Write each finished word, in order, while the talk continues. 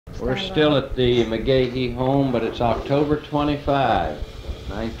We're still at the McGahee home, but it's October 25,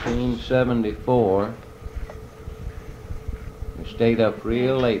 1974. We stayed up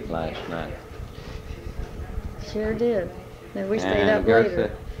real late last night. Sure did. Then we stayed And up Gertha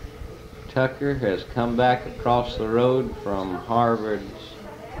later. Tucker has come back across the road from Harvard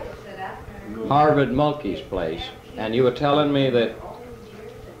Mulkey's place. And you were telling me that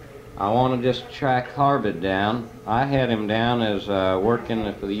I want to just track Harvard down. I had him down as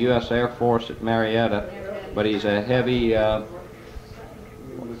working for the U.S. Air Force at Marietta, but he's a heavy,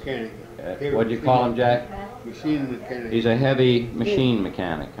 mechanic. What'd you call him, Jack? Machine mechanic. He's a heavy machine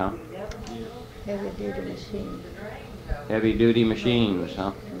mechanic, huh? Heavy-duty machine. Heavy-duty machines,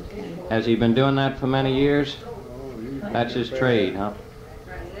 huh? Okay. Has he been doing that for many years? Oh, That's his trade, huh?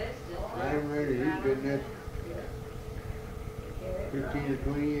 I'm ready. He's been there 15 or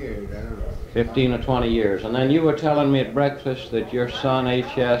 20 years. I don't know. 15 or 20 years. And then you were telling me at breakfast that your son,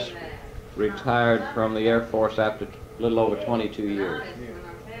 H.S., retired from the Air Force after a little over 22 years.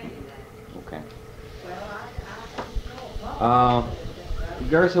 Okay.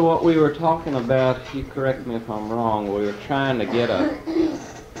 Gertha, what we were talking about, you correct me if I'm wrong, we were trying to get a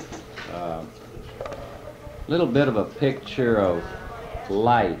little bit of a picture of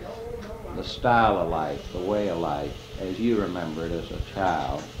life, the style of life, the way of life, as you remember it as a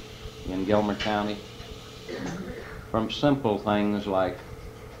child in Gilmer County. From simple things like,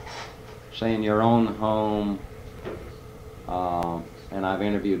 say, in your own home, and I've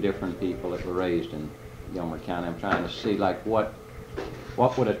interviewed different people that were raised in Gilmer County. I'm trying to see, like, what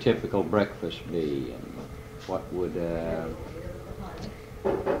would a typical breakfast be, and what would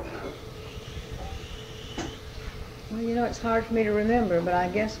Well, you know, it's hard for me to remember, but I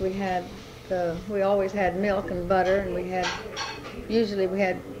guess we always had milk and butter, and usually we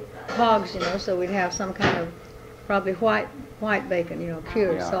had hogs, you know, so we'd have some kind of probably white bacon, you know,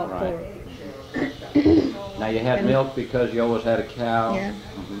 cured, Yeah, salt right. pork. Now you had milk because you always had a cow. Yeah.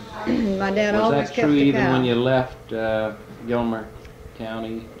 Mhm. My dad Was always that kept true a even cow. when you left Gilmer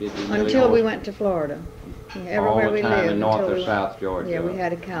County? Did you really Until we always- went to Florida. all Everywhere the we time lived. in North until or we- South Georgia? Yeah, we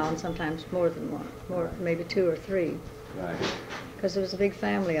had a cow, and sometimes more than one, maybe two or three, Right. because there was a big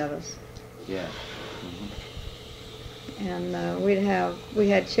family of us. Yeah. And we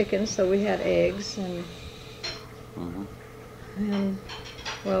had chickens, so we had eggs, and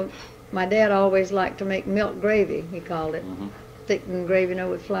well, my dad always liked to make milk gravy, he called it. Thickened gravy, you know,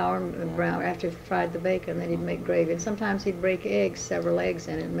 with flour and brown. After he fried the bacon, then he'd make gravy. And sometimes he'd break several eggs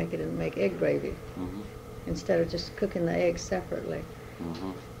in it, and make egg gravy, instead of just cooking the eggs separately.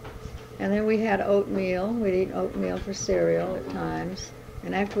 And then we had oatmeal. We'd eat oatmeal for cereal at times.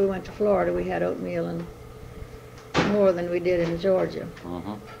 And after we went to Florida, we had oatmeal and more than we did in Georgia.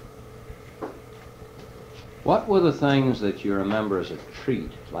 What were the things that you remember as a treat?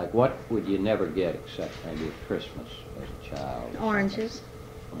 Like, what would you never get except maybe at Christmas as a child? Oranges.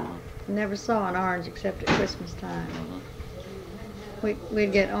 Never saw an orange except at Christmas time.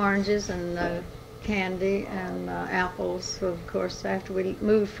 We'd get oranges and candy and apples. Of course, after we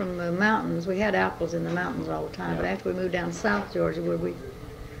moved from the mountains, we had apples in the mountains all the time. But after we moved down to South Georgia, where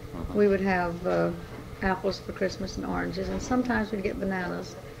we would have apples for Christmas and oranges, and sometimes we'd get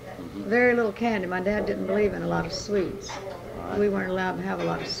bananas. Very little candy. My dad didn't believe in a lot of sweets. We weren't allowed to have a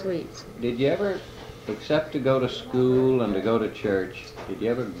lot of sweets. Did you ever, except to go to school and to go to church, did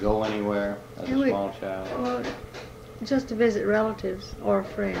you ever go anywhere as a small child? Well, just to visit relatives or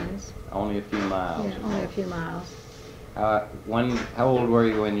friends. Only a few miles? Yeah, only a few miles. How old were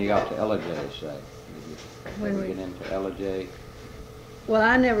you when you got to Ellijay, say? Did you When ever we- get into Ellijay? Well,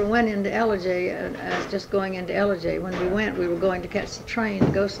 I never went into Ellijay as just going into Ellijay. When we went, we were going to catch the train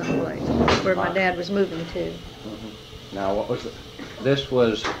to go someplace where my dad was moving to. Now, what was this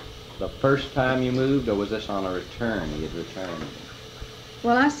was the first time you moved, or was this on a return? You had returned?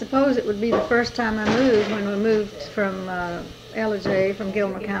 Well, I suppose it would be the first time I moved when we moved from Ellijay, from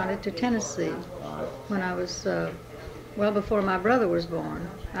Gilmer County to Tennessee. When I was, well, before my brother was born.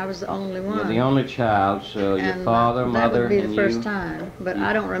 I was the only one. You're the only child, so your And father, that mother, would be and the you. first time, but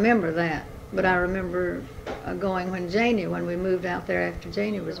I don't remember that. But I remember going when we moved out there after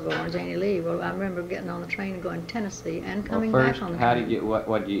Janie was born, Janie Lee. Well, I remember getting on the train and going to Tennessee and coming Well, first, back on the how train.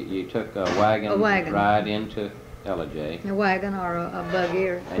 did you took a wagon ride into Ellijay, A wagon or a buggy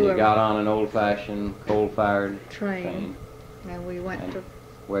or and you got on an old-fashioned coal-fired train. And we went And to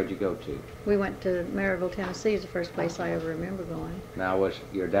where'd you go to? Maryville, Tennessee is the first place I ever remember going. Now, was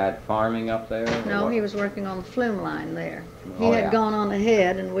your dad farming up there? or No, what? he was working on the flume line there. He Oh, had yeah. gone on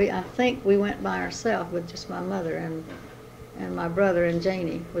ahead, and I think we went by ourselves with just my mother and my brother, and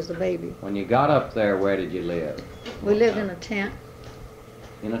Janie was the baby. When you got up there, where did you live? We lived in a tent.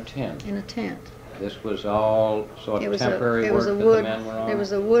 In a tent. in a tent. This was all sort It of was temporary it was work a that wood, the men were on? it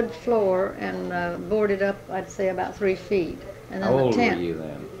was a wood floor and boarded up, I'd say about 3 feet. And then How the old were tent you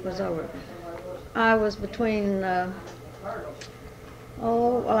then? was over. I was between, I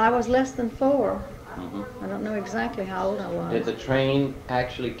was less than 4. I don't know exactly how old I was. Did the train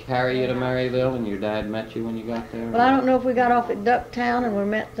actually carry you to Maryville and your dad met you when you got there? Well, I don't know if we got off at Ducktown and were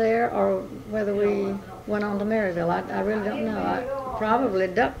met there or whether we went on to Maryville. I really don't know. Probably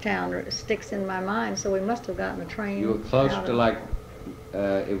Ducktown sticks in my mind, so we must have gotten a train. You were close out to of- like,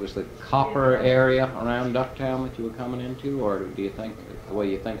 it was the copper area around Ducktown that you were coming into, or do you think, the way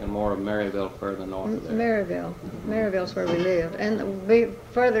you're thinking more of Maryville further north of there? Maryville. Maryville's where we lived. And be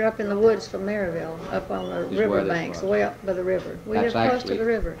further up in the woods from Maryville, up on the Is where river this banks, was. way up by the river. We That's lived close to actually- the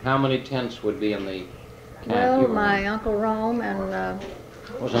river. How many tents would be in the camp Well, you were my in? Uncle Rome and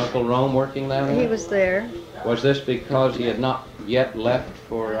Was Uncle Rome working down there? he was there. Was this because he had not yet left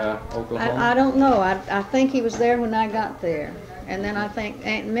for Oklahoma? I don't know. I think he was there when I got there. And then I think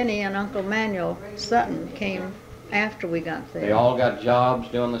Aunt Minnie and Uncle Manuel Sutton came after we got there. They all got jobs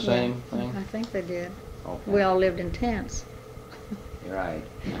doing the same thing? I think they did. Okay. We all lived in tents. Right.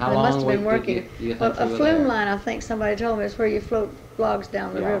 How They long must have been did working. you Well, think a you were flume there? line, I think somebody told me, is where you float logs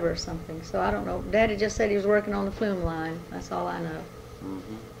down the Yeah. river or something. So I don't know. Daddy just said he was working on the flume line. That's all I know.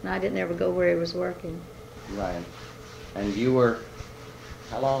 And I didn't ever go where he was working. Right. And you were,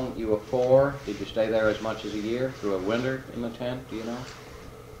 how long, you were 4? Did you stay there as much as a year through a winter in the tent, do you know?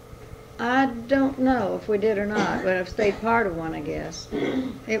 I don't know if we did or not, but I've stayed part of one, I guess.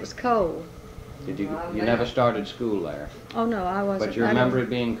 It was cold. Did you never started school there? Oh, no, I wasn't. But you I remember didn't-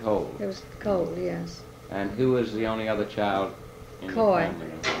 it being cold? It was cold, yes. And who was the only other child in your Coy.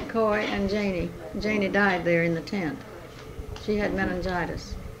 family? Coy and Janie. Janie died there in the tent. She had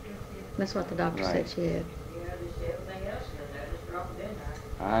meningitis. That's what the doctor Right. said she had.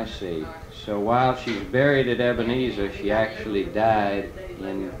 I see. So while she's buried at Ebenezer, she actually died in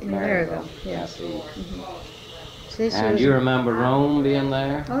In Maryville. Maryville, yes. I see. See, she And was, you remember Rome being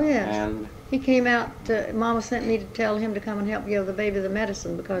there? Oh, yes. And he came out to, Mama sent me to tell him to come and help give the baby the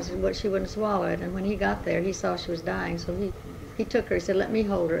medicine because she wouldn't swallow it. And when he got there, he saw she was dying, so he took her. He said, "Let me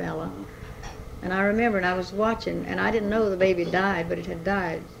hold her, Ella." And I remember, and I was watching, and I didn't know the baby died, but it had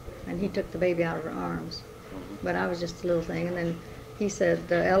died. And he took the baby out of her arms. But I was just a little thing. And then he said,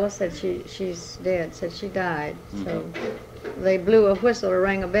 Ella said she's dead, said she died. So they blew a whistle or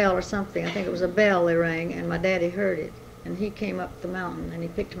rang a bell or something. I think it was a bell they rang, and my daddy heard it. And he came up the mountain, and he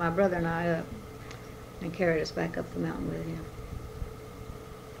picked my brother and I up and carried us back up the mountain with him.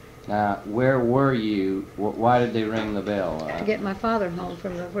 now, where were you? Why did they ring the bell? To get my father home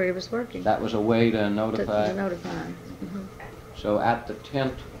from where he was working. That was a way to to notify. notify him. So at the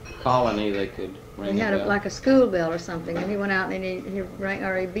tent colony, they could ring He a had bell. like a school bell or something, and he went out and he rang,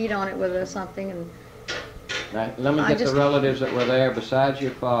 or he beat on it with something. And Now, let me I get the just- relatives that were there besides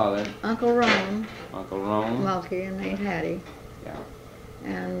your father, Uncle Rome Uncle Rome. Mulkey and Aunt Hattie, Yeah,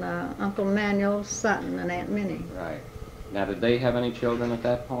 and Uncle Manuel Sutton and Aunt Minnie. right. Now, did they have any children at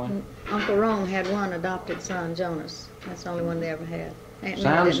that point? Uncle Rome had one adopted son, Jonas. That's the only one they ever had. Aunt Minnie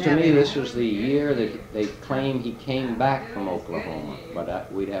Sounds didn't to have me any. this was the year that they claim he came back from Oklahoma, but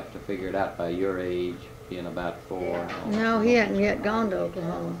we'd have to figure it out by your age, being about 4. No, he hadn't yet gone to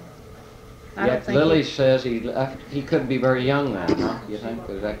Oklahoma. I don't Yet think Lily says he couldn't be very young then, huh? You think?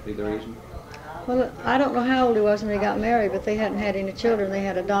 Could that be the reason? Well, I don't know how old he was when he got married, but they hadn't had any children. They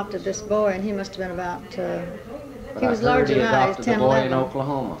had adopted this boy, and he must have been about, But he I was heard larger he than I. He was adopted the 10, boy 11. in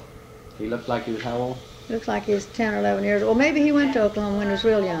Oklahoma. He looked like he was how old? Looks like he was 10 or 11 years old. Well, maybe he went to Oklahoma when he was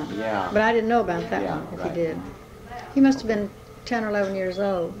real young. Yeah. But I didn't know about that Yeah, one, if right. he did. He must have been 10 or 11 years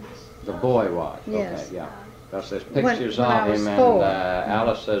old. The boy was. Yes. Okay, yeah. Because there's When- pictures when I of was him, 4. and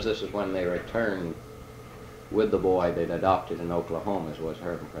Alice says this is when they returned with the boy they'd adopted in Oklahoma, was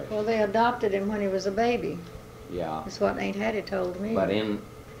her impression. Well, they adopted him when he was a baby. Yeah. That's what Aunt Hattie told me. But in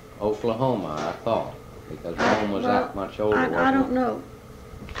Oklahoma, I thought, because I- Rome was well, that much older, I wasn't don't he? know.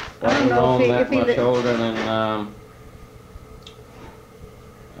 I Wasn't don't know Rome if he- that if he much li- older than,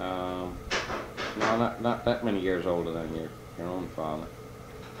 no, not that many years older than your own father.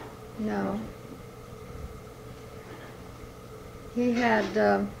 No. He had,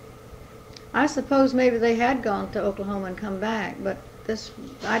 I suppose maybe they had gone to Oklahoma and come back, but this,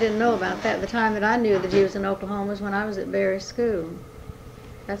 I didn't know about that. The time that I knew that he was in Oklahoma was when I was at Berry School.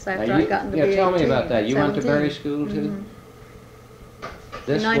 That's after Now, I'd gotten to be 18. tell me about that. You went to 17. Berry School too? Mhm.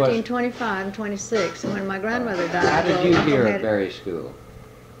 This In 1925 and 26, and when my grandmother died. How did well, you Uncle hear had- at Berry School?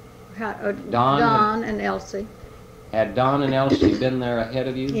 Don Don and Elsie. Had Don and Elsie been there ahead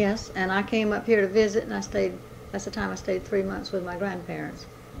of you? Yes, and I came up here to visit, and I stayed. That's the time I stayed 3 months with my grandparents.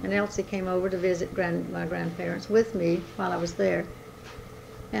 and Elsie came over to visit my grandparents with me while I was there.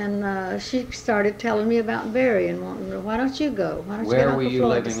 And she started telling me about Barry and wanting, why don't you go? Why don't you get Where were Uncle you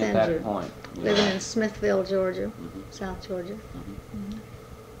Floyd to living at send that you? point? Living in Smithville, Georgia, Mhm. South Georgia.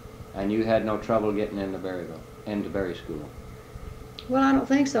 And you had no trouble getting into Berry School? Well, I don't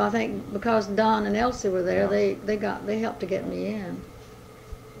think so. I think because Don and Elsie were there, Yeah. they helped to get me in.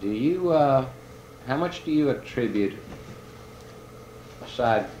 Do you, how much do you attribute,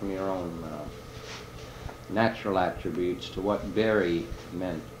 aside from your own natural attributes, to what Berry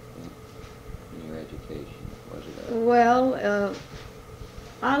meant in your education? Was it Well,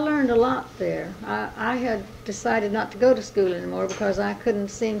 I learned a lot there. I had decided not to go to school anymore because I couldn't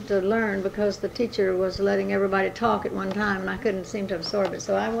seem to learn because the teacher was letting everybody talk at one time and I couldn't seem to absorb it.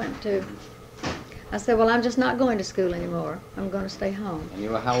 So I said, well, I'm just not going to school anymore. I'm going to stay home. And you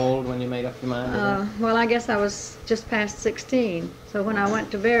were how old when you made up your mind to that? Well, I guess I was just past 16. So when I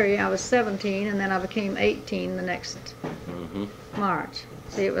went to Berry, I was 17, and then I became 18 the next March.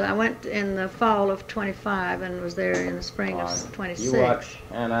 See, I went in the fall of 25 and was there in the spring of 26. You watch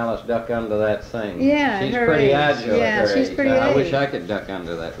Aunt Alice duck under that thing. Yeah, she's her pretty age. agile Yeah, at her she's age. pretty I wish age. I could duck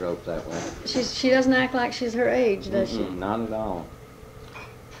under that rope that way. She doesn't act like she's her age, does she? Not at all.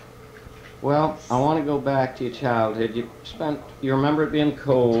 Well, I want to go back to your childhood. You remember it being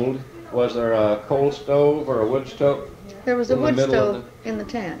cold. Was there a coal stove or a wood stove? There was a In the wood middle of stove in the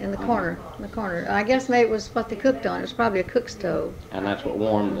tent, in the corner. I guess maybe it was what they cooked on. It was probably a cook stove. And that's what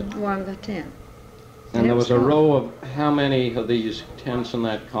warmed it. Warmed the tent. And there it was a cold. row of how many of these tents in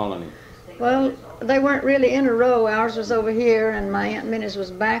that colony? Well, they weren't really in a row. Ours was over here, and my Aunt Minnie's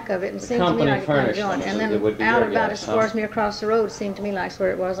was back of it, and The seemed to me company like it kind of furnished joined. them, And so then it would be out your about guess, as far huh? as me across the road seemed to me like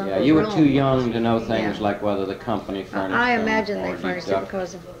where it was. Yeah, you were too young to know things Yeah. like whether the company furnished I them imagine or they furnished it deduct-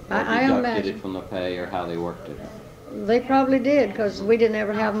 because or I deducted imagine it from the pay or how they worked it. they probably did because we didn't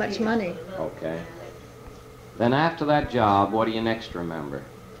ever have much money. Okay. Then after that job, what do you next remember?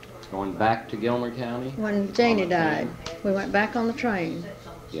 Going back to Gilmer County? When Janie On the died, train? we went back on the train,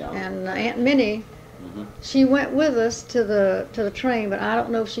 Yeah. and Aunt Minnie, Mhm. she went with us to the train, but I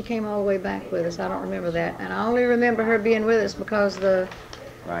don't know if she came all the way back with us. I don't remember that, and I only remember her being with us because the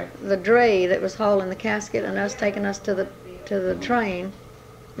Right. dray that was hauling the casket and us taking us to the train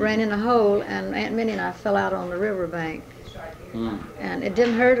ran in a hole, and Aunt Minnie and I fell out on the riverbank, Hmm. and it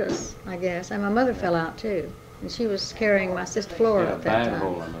didn't hurt us, I guess. And my mother fell out too, and she was carrying my sister Flora Yeah, at that bad time.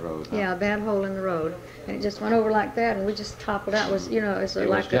 hole in the road. Huh? Yeah, a bad hole in the road, and it just went over like that, and we just toppled out. It was, it's It was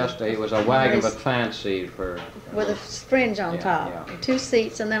like just it was a wagon nice- but fancy for. with a fringe on Yeah, top, yeah. and 2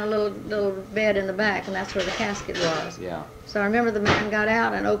 seats, and then a little bed in the back, and that's where the casket was. Yeah. So I remember the man got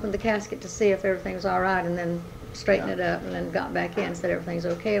out and opened the casket to see if everything was all right, and then straightened Yeah. it up, and then got back in and said everything's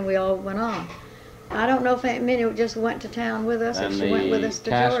okay, and we all went on. I don't know if Aunt Minnie just went to town with us, And or she went with us the to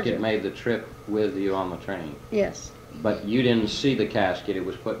casket Georgia. made the trip with you on the train. Yes. But you didn't see the casket. It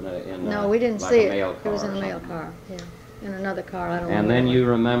was put in No, we didn't like see a it. mail It was car in or a mail something. car. Yeah, in another car. I don't know. And then you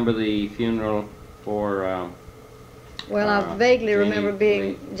remember the funeral for. Well, I vaguely Janie remember being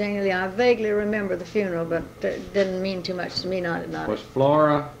Lee. Janie Lee. I vaguely remember the funeral, but it didn't mean too much to me. Not. Was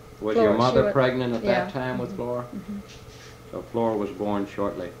Flora? Was Flora, your she mother was- pregnant at yeah. that time with Flora? So Flora was born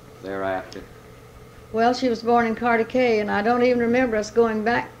shortly thereafter. Well, she was born in Carter Cay, and I don't even remember us going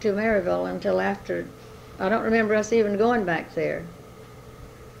back to Maryville until after. I don't remember us even going back there.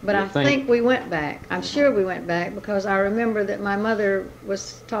 But You I think- think we went back. I'm sure we went back because I remember that my mother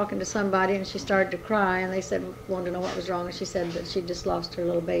was talking to somebody and she started to cry, and they wanted to know what was wrong, and she said that she just lost her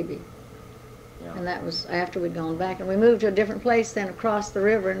little baby. Yeah. And that was after we'd gone back. And we moved to a different place then across the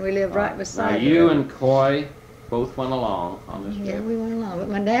river, and we lived right beside Now the you river. and Coy both went along on this Yeah, trip. we went along, but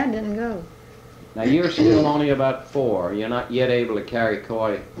my dad didn't go. Now you're still only about 4. You're not yet able to carry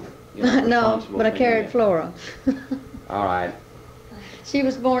Coy. No, responsible but I for carried you. Flora. All right. She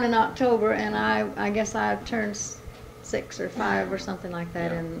was born in October, and I guess I turned 6 or 5 or something like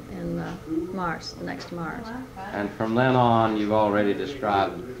that Yeah. in March, the next March. And from then on, you've already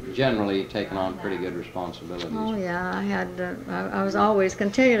described generally taking on pretty good responsibilities. Oh yeah, I had. I was always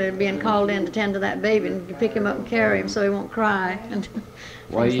continually being called in to tend to that baby and pick him up and carry him so he won't cry and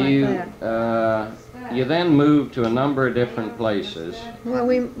Well, things like that. you then moved to a number of different places. Well,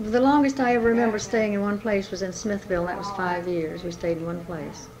 the longest I ever remember staying in one place was in Smithville. That was 5 years. We stayed in one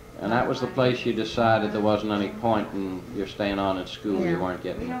place. And that was the place you decided there wasn't any point in your staying on at school. Yeah. You weren't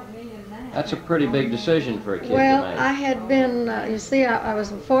getting. That's a pretty big decision for a kid Well, to make. I had been. You see, I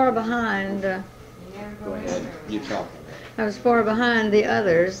was far behind. Go ahead. You talk. I was far behind the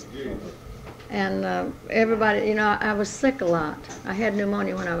others, and everybody. I was sick a lot. I had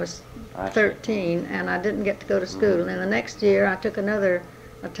pneumonia when I was I see. 13, and I didn't get to go to school. And then the next year, I took another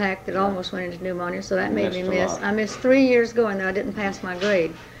attack that almost went into pneumonia, so that You made me missed a miss. lot. I missed 3 years going there. I didn't pass my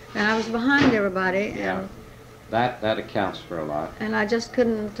grade. And I was behind everybody, Yeah. That accounts for a lot. and I just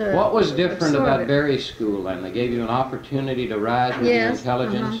couldn't What was different absorb about it. Berry School then? They gave you an opportunity to rise with your Yes,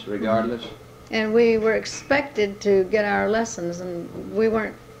 intelligence regardless? And we were expected to get our lessons, and we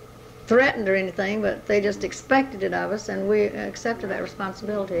weren't threatened or anything, but they just expected it of us, and we accepted that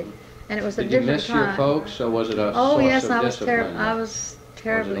responsibility. And it was a Did you different miss time. your folks, or was it a Oh source yes, of I was discipline? terrible. I was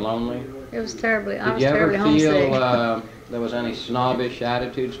terribly. Was it lonely? It was terribly. I Did was you ever terribly homesick. feel there was any snobbish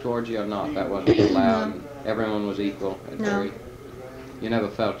attitudes towards you or not? That wasn't allowed. Everyone was equal at No. Berry. You never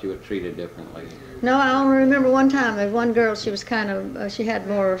felt you were treated differently. No, I only remember one time. There was one girl. She was kind of. She had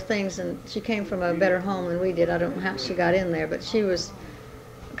more things, and she came from a better home than we did. I don't know how she got in there, but she was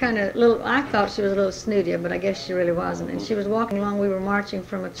kind of little. I thought she was a little snooty, but I guess she really wasn't. And she was walking along. We were marching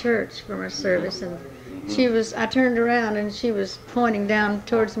from a church from our service, and she was. I turned around, and she was pointing down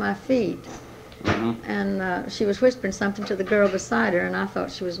towards my feet. And she was whispering something to the girl beside her, and I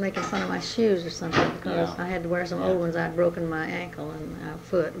thought she was making fun of my shoes or something, because I had to wear some old ones. I'd broken my ankle and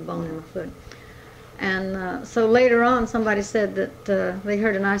foot, a bone in my foot. And so later on, somebody said that they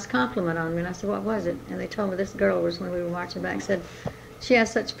heard a nice compliment on me, and I said, what was it? And they told me this girl was, when we were marching back, said, she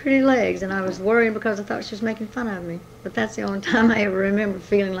has such pretty legs, and I was worried because I thought she was making fun of me. But that's the only time I ever remember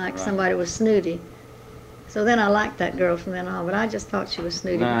feeling like somebody was snooty. So then I liked that girl from then on, but I just thought she was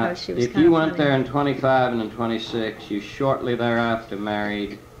snooty Now, because she was if kind you of went funny. there in 25 and in 26, you shortly thereafter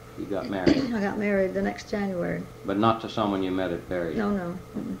married, you got married, I got married the next January. but not to someone you met at Berry. No, no.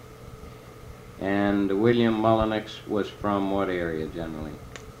 Mm-mm. And William Mullenix was from what area generally?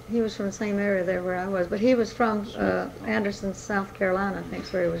 He was from the same area there where I was, but he was from Anderson, South Carolina, I think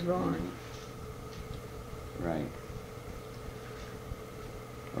is where he was born. Right.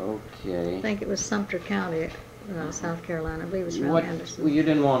 Okay. I think it was Sumter County, South Carolina. I believe it was around What Anderson. well, you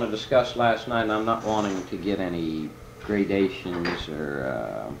didn't want to discuss last night, and I'm not wanting to get any gradations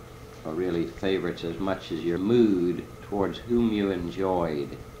or really favorites as much as your mood towards whom you enjoyed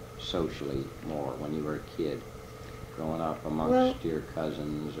socially more when you were a kid, growing up amongst your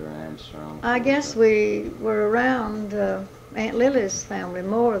cousins or aunts or uncles. I guess we were around Aunt Lily's family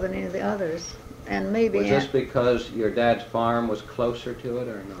more than any of the others, and maybe Was this because your dad's farm was closer to it,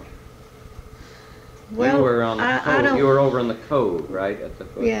 or no? Well, you were on the I cove. don't. You were over in the cove, right, at the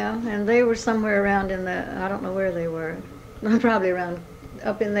foot. Yeah, and they were somewhere around in the. I don't know where they were. Probably around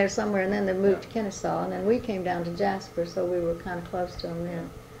up in there somewhere, and then they moved to Kennesaw, and then we came down to Jasper, so we were kind of close to them then.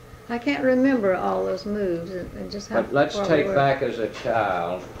 I can't remember all those moves and just how. But let's far we take were. back as a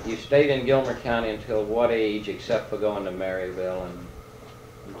child. You stayed in Gilmer County until what age, except for going to Maryville, and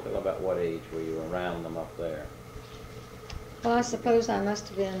until about what age were you around them up there? Well, I suppose I must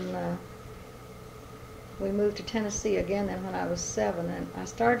have been. We moved to Tennessee again then when I was 7, and I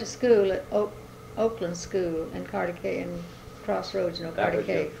started school at Oakland School in Cartacay, in Crossroads, you know, That was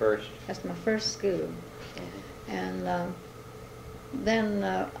your Cartacay. first. That's my first school. And then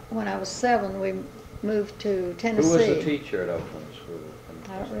when I was 7, we moved to Tennessee. Who was the teacher at Oakland School?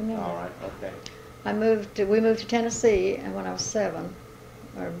 I don't remember. All right, okay. We moved to Tennessee, and when I was 7,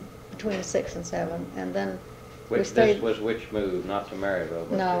 or between 6 and 7, and then we stayed. This was which move? Not to Maryville?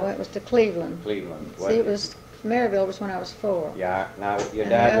 But No, to it was to Cleveland. Cleveland. See, it was Maryville was when I was 4. Yeah. Now your And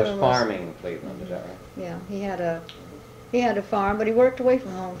dad the was other was- farming in Cleveland. Is that right? Yeah, he had a farm, but he worked away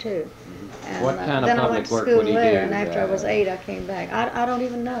from home too. And What kind of then I public went to work school would he there, do? and after I was 8, I came back. I don't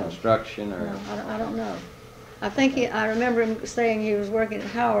even know. Construction or? No, I don't know. I think I remember him saying he was working at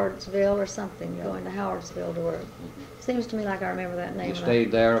Howardsville or something, going to Howardsville to work. Seems to me like I remember that name. You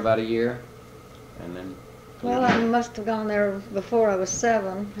stayed there about a year, and then. Well, I must have gone there before I was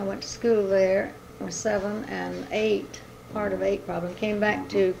 7. I went to school there. I was 7 and 8, part of 8 probably. Came back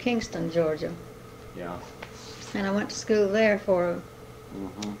to Kingston, Georgia. Yeah. And I went to school there for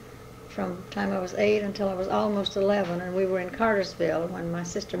Mm-hmm. from the time I was 8 until I was almost 11, and we were in Cartersville when my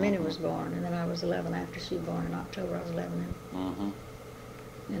sister Minnie was born, and then I was 11 after she was born in October. I was 11 Mm-hmm.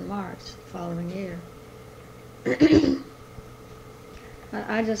 in March the following year.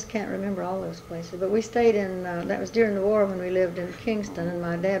 I just can't remember all those places, but we stayed in, that was during the war when we lived in Kingston, and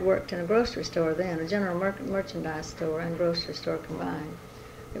my dad worked in a grocery store then, a general merchandise store and grocery store combined.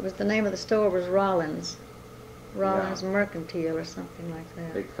 It was, the name of the store was Rollins Mercantile or something like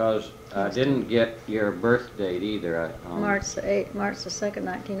that. Because I didn't get your birth date either. March the 2nd,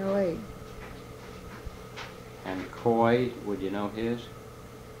 1908. And Coy, would you know his?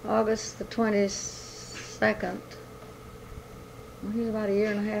 August the 22nd. Well, he's about a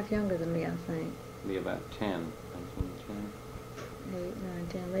year and a half younger than me, I think. Be about 10, 1910. 8, 9,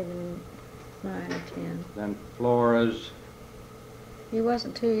 10, maybe 9 or 10. Then Flora's He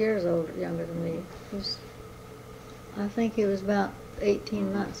wasn't 2 years younger than me. I think he was about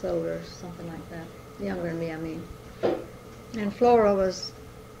 18 months older, or something like that. Younger than me, I mean. And Flora was,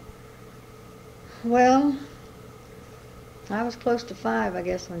 well, I was close to 5, I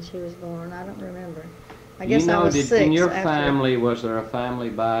guess, when she was born. I don't remember. I guess I was 6. In your after. family, was there a family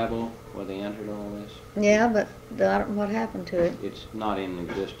Bible where they entered all this? Yeah, but I don't know what happened to it. It's not in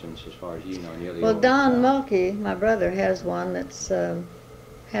existence as far as you know. You're the Well, oldest Don child. Mulkey, my brother, has one that's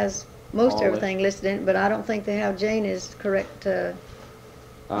has most All everything listed in it, but I don't think they have Janie's correct. My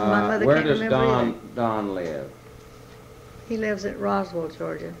mother Where can't does remember Don live? He lives at Roswell,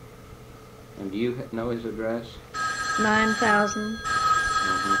 Georgia. And do you know his address? 9,000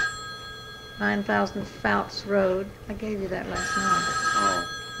 Mm-hmm. 9,000 Fouts Road. I gave you that last night, Oh,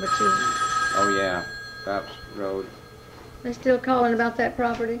 but you. oh yeah, Phelps Road. They still calling about that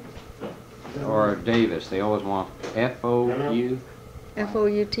property? Or Davis. They always want F-O-U. Fouts,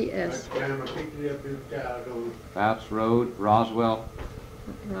 Time I picked it up, this child on Phelps Road, Roswell.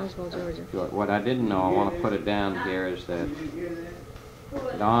 Roswell, Georgia. What I didn't know, I want to put it down here, is that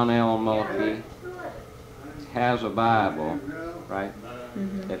Don L. Mulkey has a Bible, right,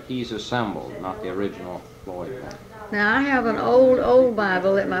 that he's assembled, not the original Floyd one. Now, I have an old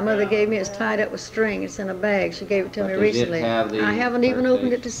Bible that my mother gave me. It's tied up with string. It's in a bag. She gave it to But me does it recently. have the I haven't even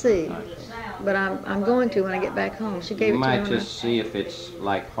opened it to see, Okay. but I'm going to when I get back home. She gave You it to me might when just see if it's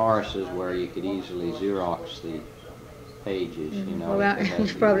like horses where you could easily Xerox the pages, you know. Well, if it has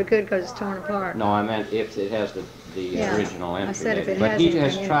you the- probably could because it's torn apart. No, I meant if it has the Yeah, original I entry. said if in it But has he anything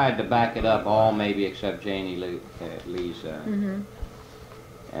has in it. tried to back it up all maybe except Janie Lee's. Mm-hmm.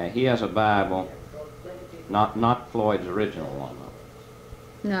 He has a Bible, not Floyd's original one.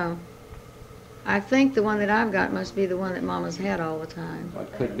 No. I think the one that I've got must be the one that Mama's had all the time. Well,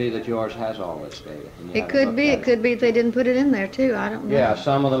 it could be that yours has all this data. and you It haven't could looked be. at It could be they didn't put it in there too. I don't know. Yeah,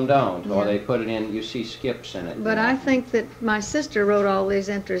 some of them don't, or Yeah. they put it in. You see skips in it. But you know. I think that my sister wrote all these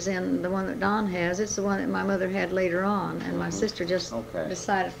entries in the one that Don has. It's the one that my mother had later on, and my Mhm. sister just Okay.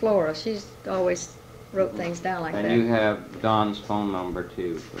 decided Flora. She's always wrote things down like And that. you have Don's phone number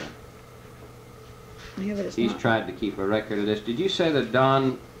too. Yeah, but it's He's not. tried to keep a record of this. Did you say that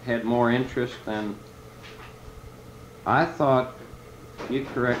Don had more interest than? I thought, you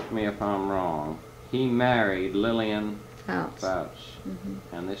correct me if I'm wrong, he married Lillian Fouts. Fouts, Mhm.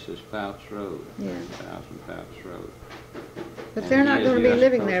 and this is Fouts Road, Yeah. 10,000 Fouts Road. But And they're he not is going to be US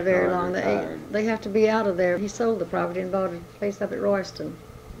living Coast there very Guard long. retired. They have to be out of there. He sold the property and bought a place up at Royston.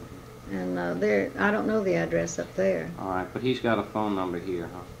 And I don't know the address up there. All right, but he's got a phone number here,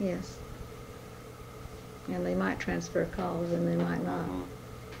 huh? Yes. And they might transfer calls and they might not. Mhm.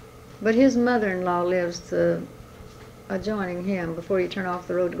 But his mother-in-law lives adjoining him. Before you turn off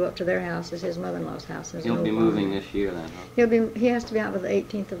the road to go up to their house is his mother-in-law's house. There's He'll an be old moving barn. this year then, huh? He has to be out by the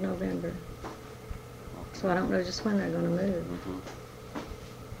 18th of November. So I don't know just when they're going to move. Mhm.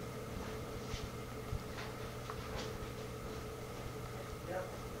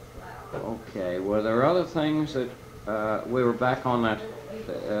 Okay, were there other things that, we were back on that,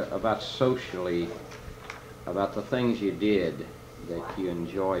 about socially, about the things you did that you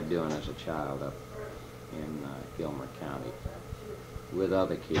enjoyed doing as a child up in Gilmer County with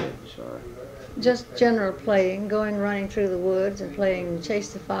other kids, or? Just general playing, going running through the woods and playing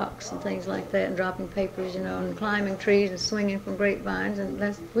chase the fox and things like that, and dropping papers, you know, and climbing trees and swinging from grapevines, and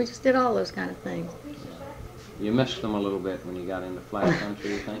we just did all those kind of things. You missed them a little bit when you got into flat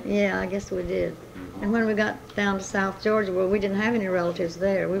country, you think? Yeah, I guess we did. And when we got down to South Georgia, well, we didn't have any relatives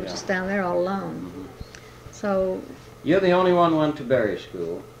there. We were Yeah. just down there all alone. So, You're the only one went to Berry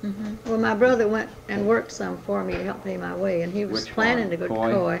School. well, my brother went and worked some for me to help pay my way, and he was Which planning one? to go Coy?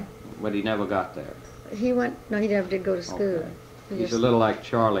 to Coy. But he never got there. He never did go to school. Okay. He He's just- a little like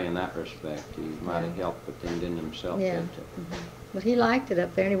Charlie in that respect. He might have Yeah. helped, but then didn't himself Yeah. get to. But he liked it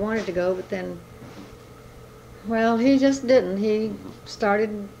up there, and he wanted to go, but then, well, he just didn't. He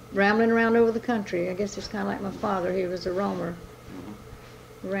started rambling around over the country. I guess he's kind of like my father. He was a roamer,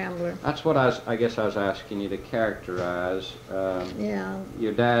 rambler. That's what I guess I was asking you to characterize. Yeah.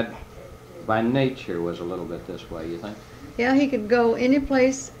 Your dad, by nature, was a little bit this way, you think? Yeah, he could go any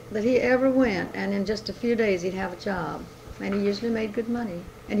place that he ever went, and in just a few days he'd have a job. And he usually made good money.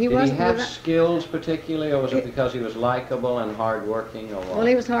 And he Did he wasn't have without- skills particularly, or was it It- because he was likable and hardworking, or what? Well,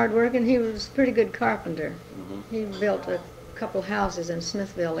 he was hardworking. He was a pretty good carpenter. Mhm. He built a couple houses in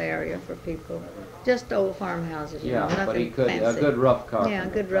Smithville area for people. Just old farmhouses, you know, Yeah, nothing but he could, a fancy. good rough carpenter. Yeah, a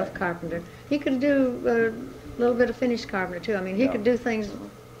good rough right. carpenter. He could do a little bit of finished carpenter too. I mean, he Yeah. could do things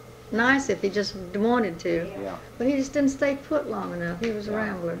nice if he just wanted to. Yeah. But he just didn't stay put long enough. He was a Yeah.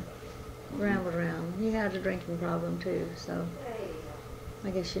 rambler, rambled around. He had a drinking problem too, so. I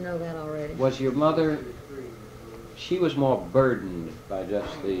guess you know that already. Was your mother, she was more burdened by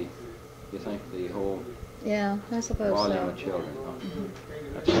just the, you think, the whole Yeah, I suppose volume so. of children? Huh?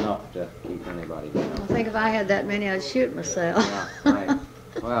 That's enough to keep anybody down. I think if I had that many, I'd shoot myself. Yeah, right.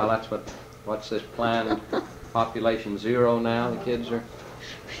 Well, that's what's this plan? Population 0 now? The kids are,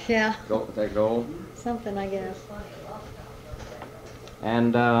 Yeah, their goal? something, I guess.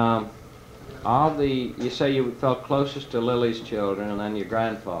 And you say you felt closest to Lily's children, and then your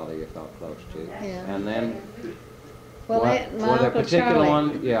grandfather you felt close to. Yeah. And then, Well, my Uncle particular Charlie,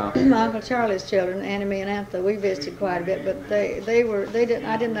 one? Yeah. my Uncle Charlie's children, Annie Mae and Antha, we visited quite a bit, but I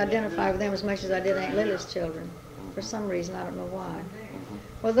didn't identify with them as much as I did Aunt Lily's children. For some reason, I don't know why.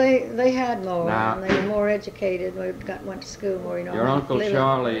 Well, they had more, Now- and they were more educated. We went to school more, you know. Your Uncle Lily-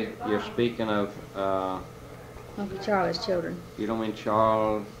 Charlie, you're speaking of, Uncle Charlie's children. you don't mean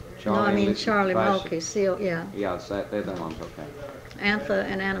Charlie? No, I mean Lee- Charlie Vice- Mulkey, yeah. Yeah, they're the ones, okay. Antha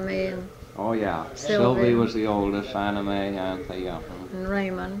and Annie Mae and Oh, yeah. Silvey. Sylvie was the oldest, Anna Mae, Antha, yeah.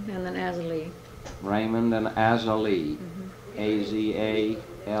 Raymond, and then Azalee. Raymond and Azalee. A-Z-A-L-A-E.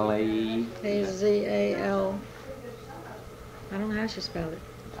 A-Z-A-L. I don't know how she spelled it.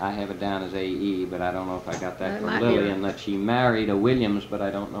 I have it down as A-E, but I don't know if I got that That from might be Lily, right. and that she married a Williams, but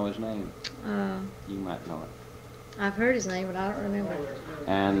I don't know his name. Uh, You might know it. I've heard his name, but I don't remember.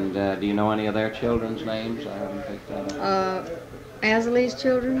 And do you know any of their children's names? I haven't picked that up. Azalee's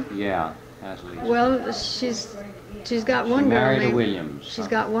children? Yeah, Azalee. Well, she's got one she girl married a named. Williams. She's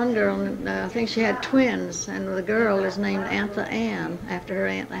got one girl, and I think she had twins, and the girl is named Antha Ann, after her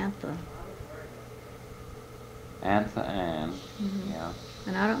Aunt Antha. Antha Ann. Mm-hmm. Yeah.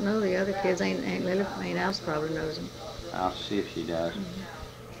 And I don't know the other kids. Aunt Lily, Aunt Alice probably knows them. I'll see if she does.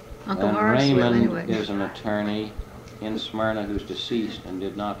 Uncle And Horace will, Raymond anyway. is an attorney in Smyrna who's deceased and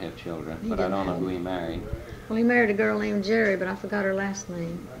did not have children, He but I didn't don't know have who he married. Well, he married a girl named Jerry, but I forgot her last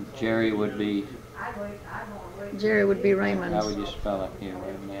name. Jerry would be, Jerry would be how would Raymond's. you spell it here?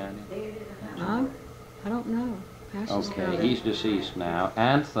 Wait a minute. Huh? I don't know how she spelled Okay, it. he's deceased now.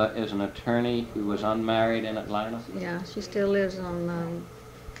 Antha is an attorney who was unmarried in Atlanta. Yeah, she still lives on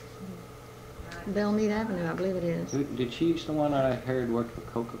Bellmead Avenue, I believe it is. Did she's the one that I heard worked for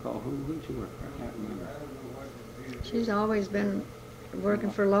Coca-Cola? Who did she work for? I can't remember. She's always been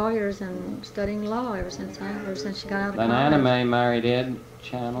working for lawyers and studying law ever since she got out of Then college. Anna Mae married Ed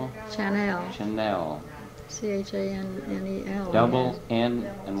Chanel. Chanel, Chanel. C-H-A-N-N-E-L. Double N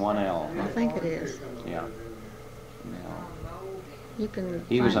and one L. I think it is. Yeah. Chanel. You can.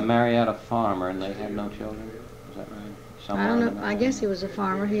 He was a find- Marietta farmer and they had no children. Is that right? I don't in know. the I guess he was a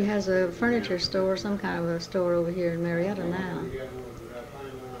farmer. He has a furniture store, some kind of a store over here in Marietta now.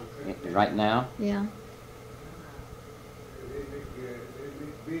 Right now? Yeah.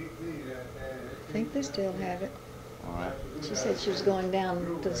 I think they still have it. All right. She said she was going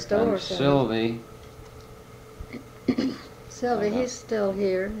down to the store. And so. Sylvie. Sylvie, he's still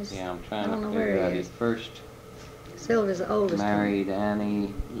here. Yeah, I'm I trying don't to know where figure he out. He is. first Sylvie's the oldest one. married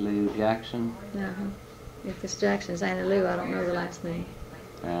Annie Lou Jackson, Uh-huh. If it's Jackson's Annie Lou, I don't know the last name.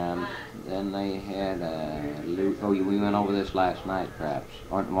 and then they had Lou. Oh, we went over this last night, perhaps.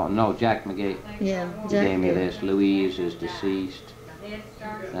 Or well, no, Jack McGahee. Yeah, He Jack gave me did. this. Louise is deceased.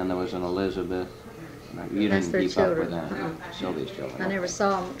 Then there was an Elizabeth. You That's didn't their keep children. up with that. Sylvia's children. I never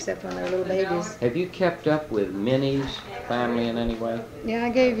saw them except when they were little babies. Have you kept up with Minnie's family in any way? Yeah, I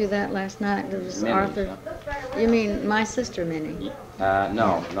gave you that last night. It was Minnie's, Arthur. You mean my sister Minnie?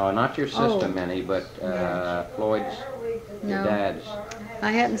 No, not your sister Oh. Minnie, but Floyd's, your No. dad's.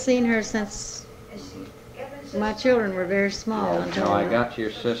 I hadn't seen her since my children were very small until No, I got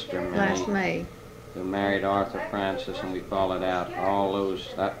your sister last Minnie, May. who married Arthur Francis, and we followed out all those.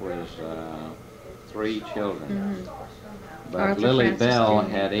 That was 3 children. But Arthur Lily Francis Bell Jr.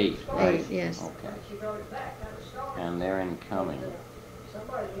 had 8, right? 8, yes. Okay. And they're incoming.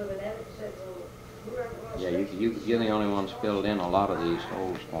 Yeah, you're the only ones filled in a lot of these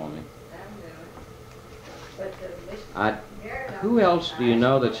holes for me. Who else do you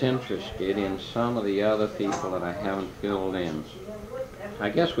know that's interested in some of the other people that I haven't filled in? I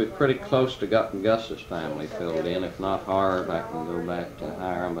guess we're pretty close to gotten Gus's family filled in. If not Harv, I can go back to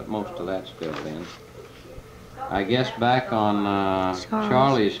Hiram, but most of that's filled in. I guess back on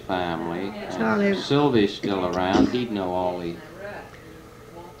Charlie's family, Charlie. Sylvie's still around. He'd know all the...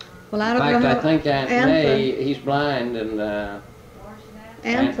 Well, I In don't fact, know. I think Aunt Antha- May, he's blind, and Aunt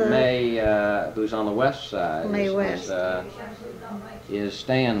Antha, May, who's on the west side, May West. is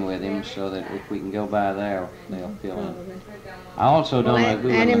staying with him so that if we can go by there, they'll fill in. probably. I also Well, don't know who...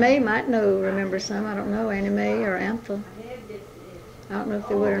 Annie Mae might remember some. I don't know, Annie Mae or Antha. I don't know if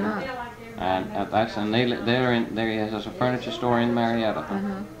they would or not. And they're in there. There's a furniture store in Marietta.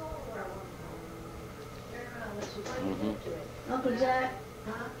 Uh-huh. Mm-hmm. Uncle Jack?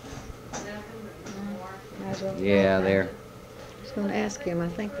 Yeah, there. I was going to ask him. I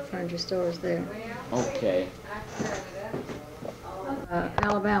think the furniture store is there. Okay.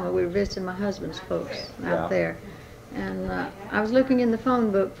 Alabama. We were visiting my husband's folks Yeah. out there. And I was looking in the phone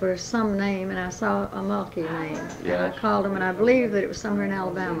book for some name, and I saw a Mulkey name. And Yes. I called him, and I believed that it was somewhere in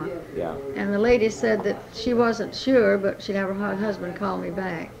Alabama. Yeah. And the lady said that she wasn't sure, but she'd have her husband call me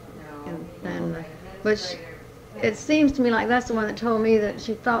back. But it seems to me like that's the one that told me that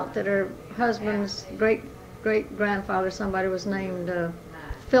she thought that her husband's great-grandfather, somebody was named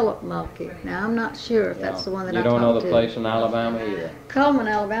Philip Mulkey. Now, I'm not sure if that's the one that I You talked don't to. know the place in Alabama either? Coleman,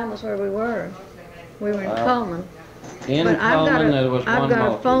 Alabama is where we were. We were in Coleman. In But Coleman, there was I've one got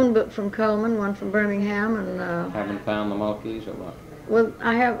a Mulkey. phone book from Coleman, one from Birmingham, and Haven't found the Mulkeys or what? well,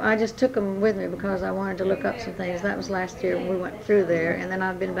 I just took them with me because I wanted to look up some things. That was last year when we went through there, and then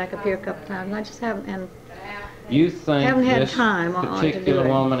I've been back up here a couple times, and I just haven't. And You think Haven't had this time to do particular it.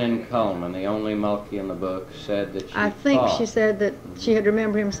 woman in Coleman, the only Mulkey in the book, said that she I think thought she said that she had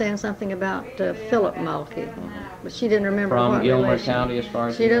remembered him saying something about Philip Mulkey, but she didn't remember from what Gilmer relation. County, as far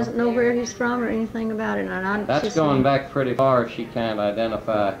as She you know? doesn't know where he's from or anything about it. And That's she's going saying- back pretty far if she can't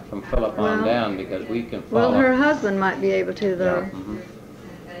identify from Philip on Well- down, because we can follow. Well, her husband might be able to, Yeah, though. mhm.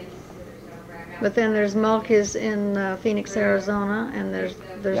 But then there's Mulkeys in Phoenix, Arizona, and there's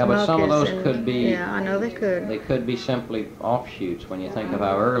Yeah, but some of Mulkeys those in, could be- Yeah, I know they could. They could be simply offshoots when you think of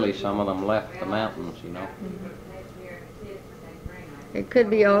how early some of them left the mountains, you know. It could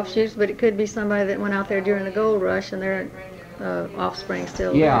be offshoots, but it could be somebody that went out there during the gold rush and their offspring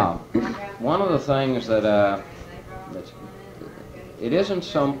still Yeah, one of the things that it isn't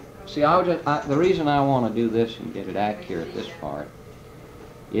some. See, the reason I want to do this and get it accurate, this part,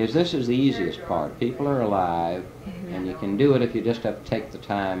 is this is the easiest part. People are alive, and you can do it if you just have to take the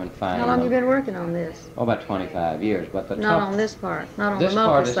time and there. find How long them. you been working on this? Oh, about 25 years. But the Not tough, on this part, not on this the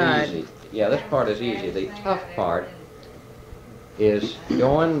part Mulkey is side. easy. Yeah, this part is easy. The tough part is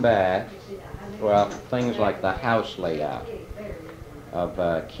going back, well, things like the house layout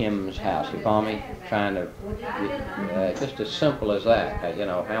of Kim's house. You follow me? Trying to, just as simple as that. You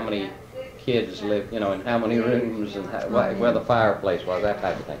know, how many kids live, you know, in how many rooms, and where the fireplace was, that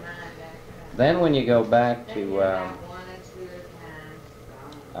type of thing. Then when you go back to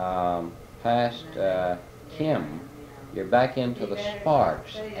past Kim, you're back into the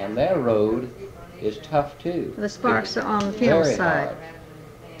Sparks, and their road is tough too. The Sparks are on Kim's Very side. hard.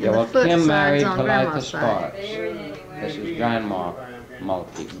 And Yeah, the well, Foot Kim side's married on Talitha Grandma's Sparks. side. This is Grandma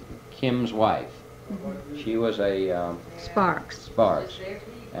Mulkey, Kim's wife. She was a Sparks. Sparks.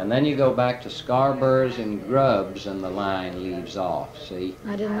 And then you go back to Scarborough's and Grubbs, and the line leaves off, see?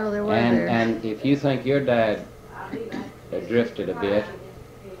 I didn't know there were there. And if you think your dad drifted a bit,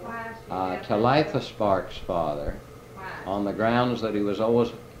 Talitha Sparks' father, on the grounds that he was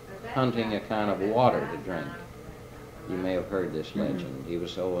always hunting a kind of water to drink. You may have heard this legend. He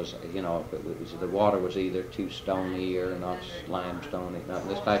was always, you know, if it was, the water was either too stony or not limestone, not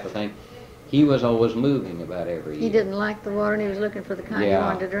this type of thing. He was always moving about every year. He didn't like the water, and he was looking for the kind he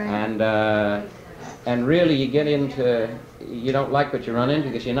wanted to drink. And really you get into, you don't like what you run into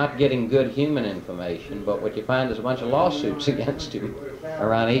because you're not getting good human information, but what you find is a bunch of lawsuits against him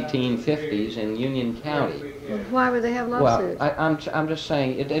around 1850s in Union County. Why would they have lawsuits? Well, I'm just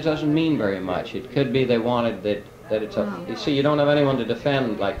saying, it doesn't mean very much. It could be they wanted that it's a, you see, you don't have anyone to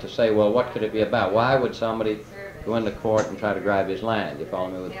defend, like to say, well, what could it be about? Why would somebody go into court and try to grab his land? You follow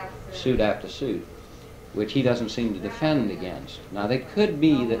me? With suit after suit, which he doesn't seem to defend against. Now, it could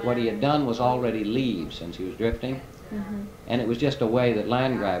be that what he had done was already leave since he was drifting, and it was just a way that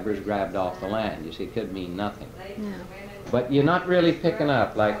land grabbers grabbed off the land. You see, it could mean nothing. Yeah. But you're not really picking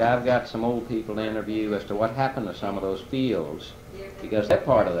up, like I've got some old people to interview as to what happened to some of those fields, because they're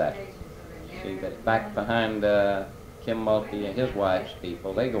part of that. See, that back behind Kim Mulkey and his wife's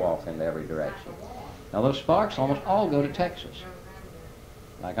people, they go off into every direction. Now, those Sparks almost all go to Texas.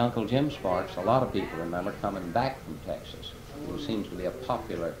 Like Uncle Jim Sparks, a lot of people remember coming back from Texas. It seems to be a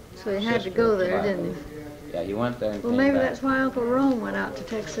popular So he had to sister go of there, Bible. didn't he? Yeah, he went there and Well, came maybe back. that's why Uncle Rome went out to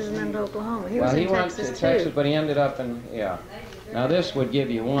Texas and then to Oklahoma. He Well, was he in went Texas to too. Texas, but he ended up in, yeah. Now, this would give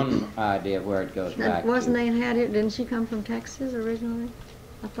you one idea of where it goes back Wasn't to. Aunt Hattie? Didn't she come from Texas originally?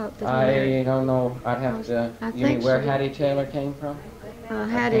 I thought that. Mary- I don't know. I'd have to, I you mean think where she- Hattie Taylor came from?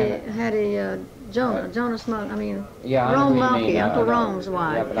 Jonas Mulkey. I mean, Yeah, I know Rome who you Mulkey, mean. Uncle I know. Rome's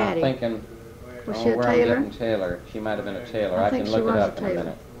wife, Yeah, but Hattie. I'm thinking, Was she a where Taylor? I'm getting Taylor. She might have been a Taylor. I I think can she look it was a up in a Taylor.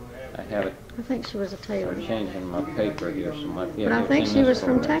 minute. I have it I think she was a tailor. I'm changing my paper here. But I think she was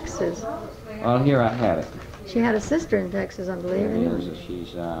from Texas. Well, here I had it. She had a sister in Texas, I believe. It Anyway. is.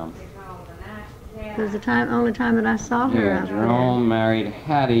 She's, It was the only time that I saw her here, out there. Jerome married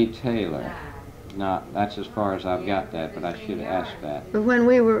Hattie Taylor. Now, that's as far as I've got that, but I should have asked that. But when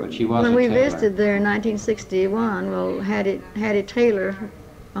we But she was a tailor. visited there in 1961, well, Hattie Taylor,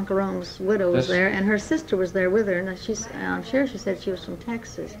 Uncle Rome's widow, was there, and her sister was there with her, and I'm sure she said she was from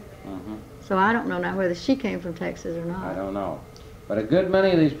Texas. Mm-hmm. So I don't know now whether she came from Texas or not. I don't know. But a good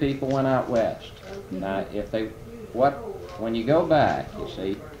many of these people went out west. Mm-hmm. Now, when you go back, you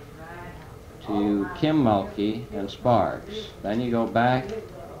see, to Kim Mulkey and Sparks, then you go back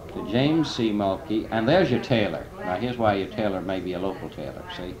to James C. Mulkey, and there's your tailor. Now, here's why your tailor may be a local tailor,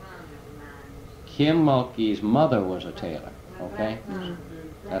 see? Kim Mulkey's mother was a tailor, okay? Mm.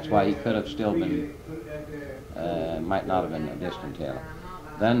 That's why he could have still been, might not have been a distant tailor.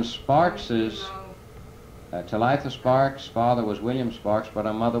 Then Sparks's, Talitha Sparks' father was William Sparks, but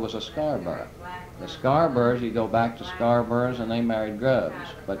her mother was a Scarborough. The Scarboroughs, you go back to Scarboroughs, and they married Grubbs.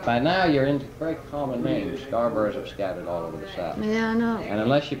 But by now, you're into very common names. Scarboroughs have scattered all over the South. Yeah, I know. And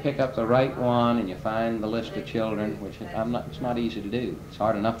unless you pick up the right one and you find the list of children, which it's not easy to do. It's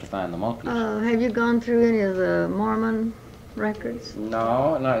hard enough to find the Mulkeys. Have you gone through any of the Mormon records? No,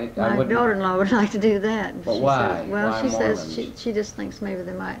 I My wouldn't. daughter-in-law would like to do that. But She why? says- well, Why she says Mormons? she just thinks maybe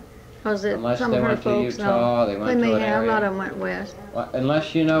they might. Because Unless some they of her went to folks Utah, know. they went to may an have. A lot area. of them went west. Well,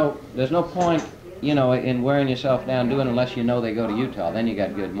 unless you know, there's no point, in wearing yourself down doing unless you know they go to Utah. Then you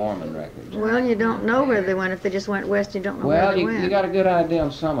got good Mormon records. Well, you don't know where they went. If they just went west, you don't know where Well, they went. you got a good idea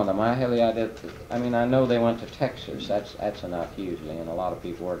on some of them. I have the idea. I mean, I know they went to Texas. That's enough usually, and a lot of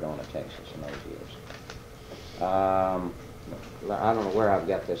people were going to Texas in those years. I don't know where I've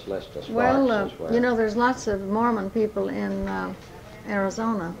got this list of Sparks. Well, there's lots of Mormon people in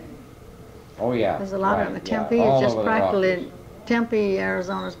Arizona. Oh yeah. There's a lot of them. right, Tempe yeah, is all just over the practically, Rockies. Tempe,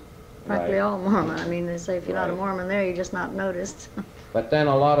 Arizona's practically Right. all Mormon. I mean, they say if you're not a Right. Mormon there, you're just not noticed. But then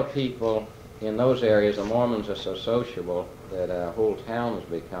a lot of people in those areas, the Mormons are so sociable that whole towns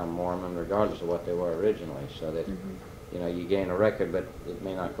become Mormon regardless of what they were originally. So that, you gain a record, but it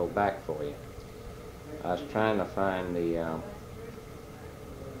may not go back for you. I was trying to find the...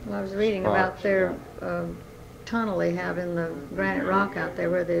 Well, I was reading Sparks, about their tunnel they have in the granite rock out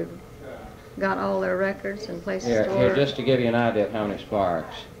there where they've got all their records and places Here, to here, order. just to give you an idea of how many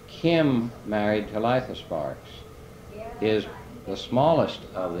Sparks. Kim married Talitha Sparks, is the smallest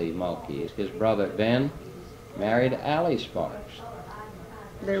of the Mulkeys. His brother Ben married Allie Sparks.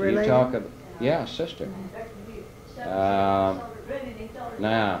 They're So related? you talk about, yeah, sister. Now,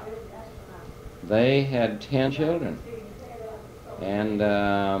 they had 10 children. And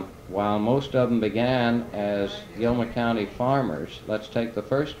while most of them began as Gilmer County farmers, let's take the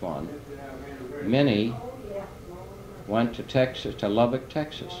first one. Minnie went to Texas, to Lubbock,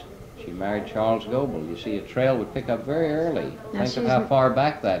 Texas. She married Charles Goebel. You see, a trail would pick up very early. Now Think of how far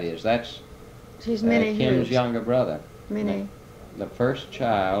back that is. That's She's Minnie Kim's Hughes. younger brother. Minnie. The first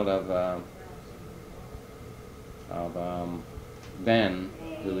child of Ben,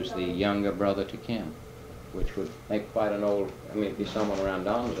 who was the younger brother to Kim, which would make quite an old, it'd be someone around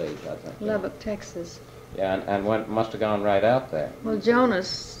Don's age, I think. Lubbock, Texas. Yeah, and must have gone right out there. Well,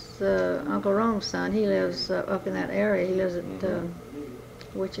 Jonas, Uncle Rome's son, he lives up in that area. He lives at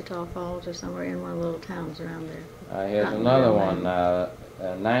Wichita Falls or somewhere in one of the little towns around there. Here's Not another real one.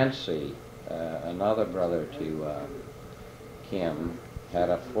 Nancy, another brother to Kim, had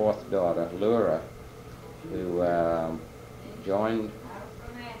a fourth daughter, Lura, who joined,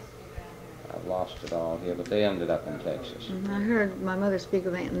 I've lost it all here, but they ended up in Texas. I heard my mother speak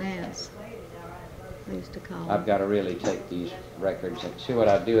of Aunt Nance. I used to call her. I've got to really take these records and see what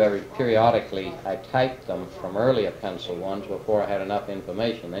I do periodically. I type them from earlier pencil ones before I had enough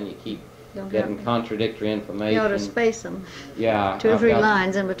information. Then you keep getting contradictory information. You ought to space them. Yeah. 2 or 3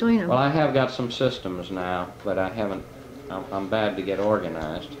 lines in between them. Well, I have got some systems now, but I haven't. I'm bad to get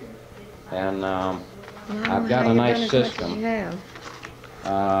organized, and I've got a nice system.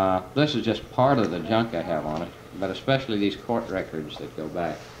 This is just part of the junk I have on it, but especially these court records that go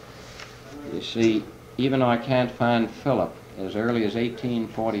back. You see, even though I can't find Philip, as early as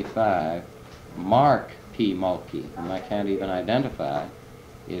 1845, Mark P. Mulkey, whom I can't even identify,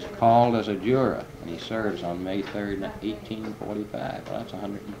 is called as a juror, and he serves on May 3rd, 1845. Well, that's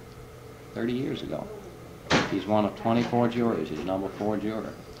 130 years ago. He's one of 24 jurors. He's number 4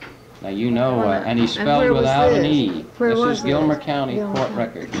 juror. Now you know, and he's And spelled where was without an this? E. Where This was is Gilmer this? County Gilmer Court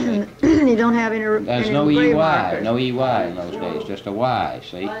County. record. See? You don't have any There's any no grave EY, markers. no EY in those days, just a Y,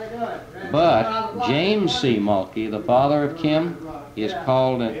 see? But James C. Mulkey, the father of Kim, is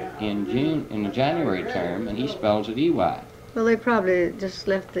called in the January term, and he spells it EY. Well, they probably just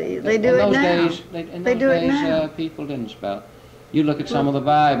left the. They In do it those now. days, in They those do it days, now. people didn't spell. You look at some of the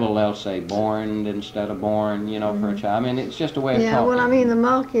Bible, they'll say born instead of born, you know, for a child. I mean, it's just a way of Yeah, talking. well, I mean, the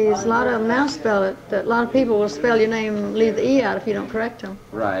Mulkeys, a lot of them now spell it. A lot of people will spell your name, leave the E out if you don't correct them.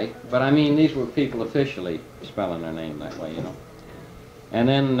 Right, but I mean, these were people officially spelling their name that way, you know. And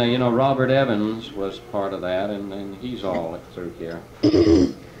then, you know, Robert Evans was part of that, and he's all through here.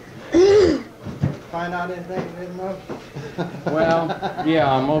 Find out anything you didn't know? Well,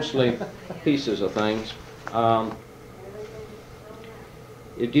 yeah, mostly pieces of things.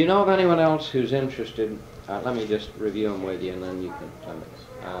 Do you know of anyone else who's interested? Let me just review them with you, and then you can tell me.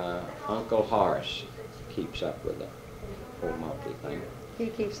 Uncle Horace keeps up with the whole Mulkey thing. He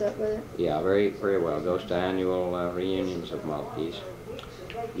keeps up with it. Yeah, very well. Goes to annual reunions of Mulkeys.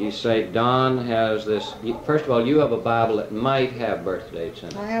 You say Don has this. First of all, you have a Bible that might have birth dates in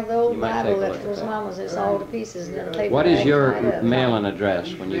it. I have the old You might Bible take a that look at was that. Mama's. It's all to pieces and then paper. What is bag your tied up. mailing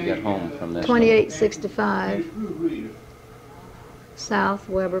address when you get home from this? 2865 South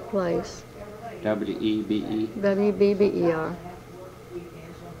Weber Place, WEBE. WBBER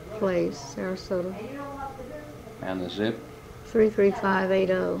Place, Sarasota, And the zip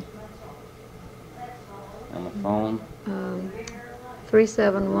 33580. and the phone.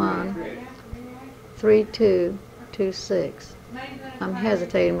 371-3226. I'm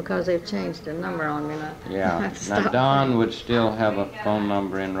hesitating because they've changed the number on me now. I Yeah. have to Now stop. Don would still have a phone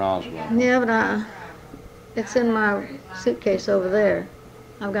number in Roswell. Yeah, but it's in my suitcase over there.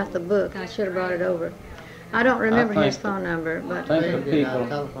 I've got the book. I should have brought it over. I don't remember his think- phone number, but I think it's the Get our people.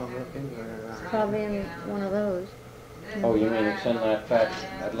 telephone book anywhere. probably in one of those. Oh, you mean it's in that fat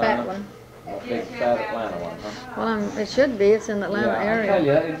Atlanta? Fat one. That big fat Atlanta one, huh? Well, it should be. It's in the Atlanta Yeah, I area. tell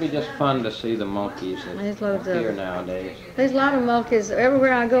you, it'd be just fun to see the Mulkeys There's loads that of here them. nowadays. There's a lot of Mulkeys.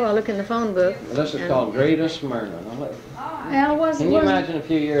 Everywhere I go, I look in the phone book. Well, this is And- called Greater Smyrna. Now, look, Well, can you imagine a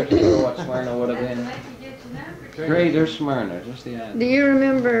few years ago what Smyrna would have been? Greater Smyrna, just the idea. Do you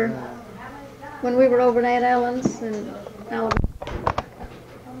remember when we were over at Aunt Ellen's in Alabama?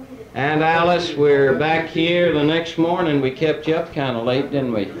 And Alice, we're back here the next morning. We kept you up kind of late,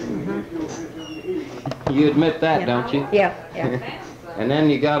 didn't we? You admit that, don't you? Yeah, yeah. And then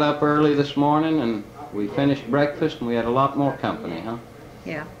you got up early this morning, and we finished breakfast, and we had a lot more company, huh?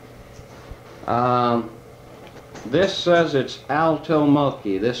 Yeah. This says it's Alto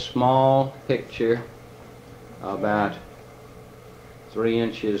Mulkey, this small picture, about 3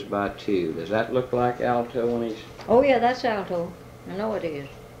 inches by 2. Does that look like Alto when he's... Oh, yeah, that's Alto. I know it is.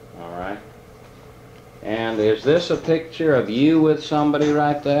 All right. And is this a picture of you with somebody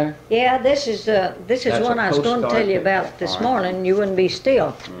right there? Yeah, this is That's one a I was going to postcard tell you picture. about this All right. morning. You wouldn't be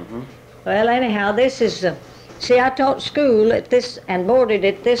still. Mm-hmm. Well, anyhow, this is, see, I taught school at this and boarded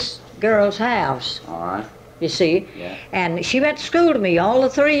at this girl's house, All right. you see. Yeah. And she went to school to me all the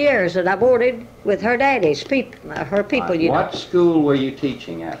 3 years that I boarded with her daddy's people, her people, you know. What school were you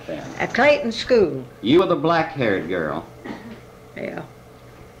teaching at then? At Clayton School. You were the black-haired girl. Yeah.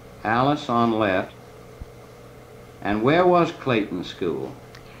 Alice on left. And where was Clayton School?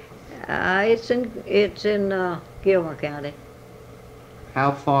 It's in Gilmer County.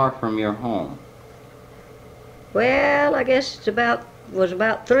 How far from your home? Well, I guess was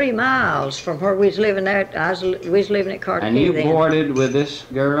about 3 miles from where we was living there. We was living at Carter And you then. boarded with this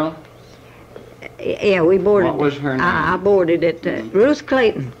girl? Yeah, we boarded. What was her name? I boarded at Ruth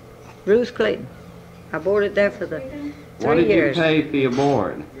Clayton. Ruth Clayton. I boarded there for the 3 What did years. you pay for your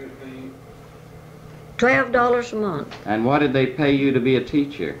board? $12 a month. And what did they pay you to be a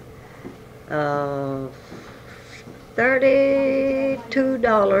teacher?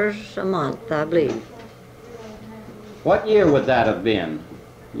 $32 a month, I believe. What year would that have been?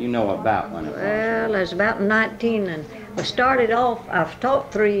 You know about when it was. Well, it's about 19, and we started off. I've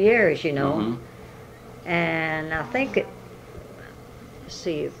taught 3 years, you know, Mhm. and I think it. Let's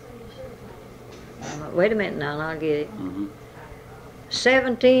see. Wait a minute now, and I'll get it. Mhm.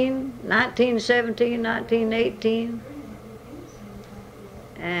 1917, 1918,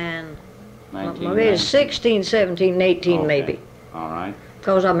 and maybe 1990. 16, 17, 18 Okay. maybe. All right.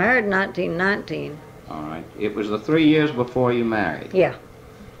 Because I married in 1919. All right. It was the 3 years before you married. Yeah.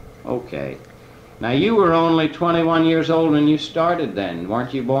 Okay. Now you were only 21 years old when you started then.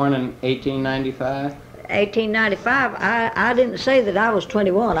 Weren't you born in 1895? 1895, I didn't say that I was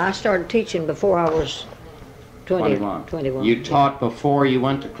 21. I started teaching before I was 21. 21. You taught before you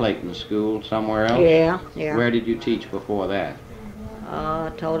went to Clayton School somewhere else? Yeah, yeah. Where did you teach before that?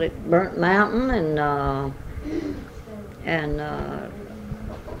 I taught at Burnt Mountain and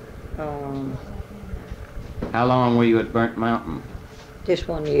How long were you at Burnt Mountain? just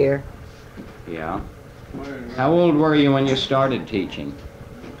 1 year. Yeah. How old were you when you started teaching?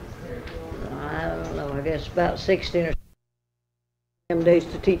 I don't know, I guess about 16 or 17 days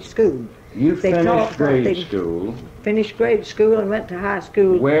to teach school. You They finished taught- grade they- school. Finished grade school and went to high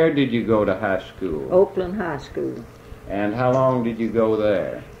school, Where did you go to high school? Oakland High School. And how long did you go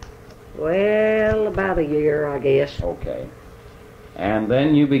there? Well, about a year, I guess. Okay. And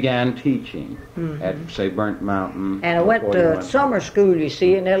then you began teaching at, say, Burnt Mountain. And I went before you to summer school, you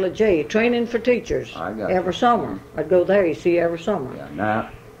see, in LJ, training for teachers. I got every you. summer. I'd go there, you see, every summer. Yeah. Now,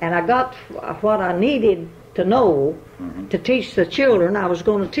 And I got what I needed to know to teach the children I was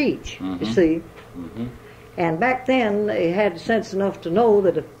going to teach, you see. And back then, they had sense enough to know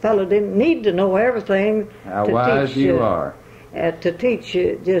that a fellow didn't need to know everything how to wise teach, you are. To teach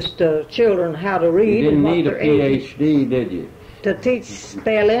just children how to read. You didn't and what need a their age is. PhD, did you? To teach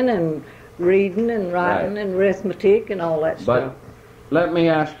spelling and reading and writing Right. and arithmetic and all that But stuff. let me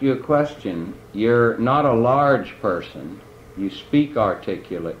ask you a question. You're not a large person. You speak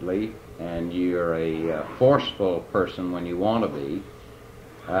articulately, and you're a forceful person when you want to be.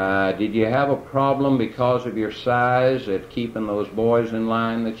 Did you have a problem because of your size at keeping those boys in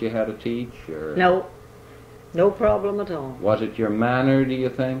line that you had to teach? Or No, no problem at all. was it your manner, do you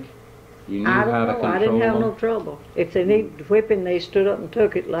think? You knew I how don't to know. control I didn't have them? no trouble. If they needed whipping, they stood up and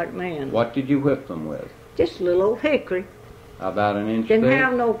took it like men. What did you whip them with? Just a little old hickory. About an inch Didn't thick?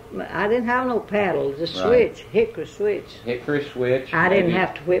 have no. I didn't have no paddles. A Right. switch, hickory switch. Hickory switch? I didn't maybe?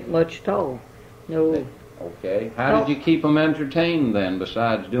 have to whip much at all. No. Okay. How did you keep them entertained then,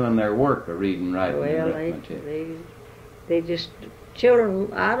 besides doing their work of reading, writing, Well, and they arithmetic? they just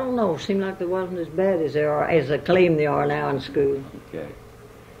children. I don't know. Seemed like they wasn't as bad as they are, as they claim they are now in school. Okay.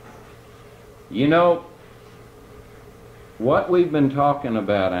 You know, what we've been talking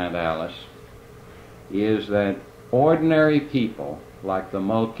about, Aunt Alice, is that ordinary people, like the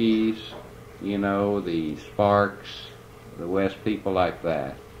Mulkeys, you know, the Sparks, the West people like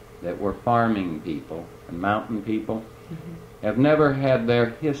that were farming people and mountain people, have never had their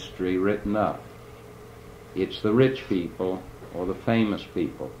history written up. It's the rich people or the famous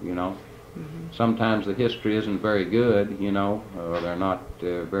people, you know. Sometimes the history isn't very good, you know, or they're not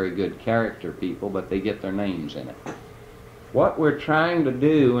very good character people, but they get their names in it. What we're trying to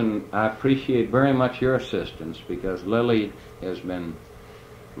do, and I appreciate very much your assistance, because Lily has been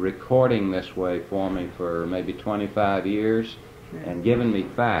recording this way for me for maybe 25 years and giving me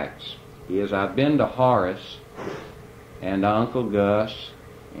facts, is I've been to Horace and Uncle Gus,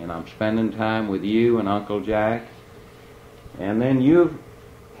 and I'm spending time with you and Uncle Jack, and then you've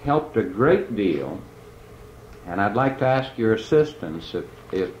helped a great deal, and I'd like to ask your assistance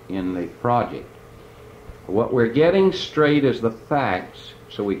if in the project. What we're getting straight is the facts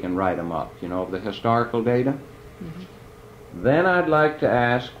so we can write them up, you know, the historical data. Then I'd like to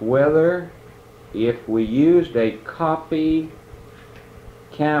ask whether if we used a copy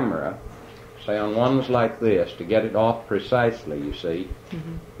camera, say on ones like this, to get it off precisely, you see,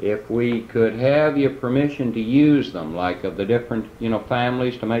 if we could have your permission to use them, like of the different, you know,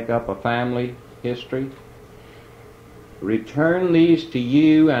 families to make up a family history, return these to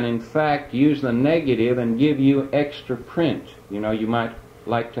you and in fact use the negative and give you extra print, you know, you might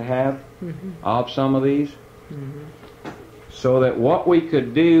like to have of some of these. So that what we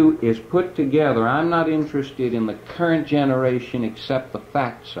could do is put together, I'm not interested in the current generation except the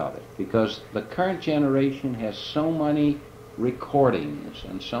facts of it, because the current generation has so many recordings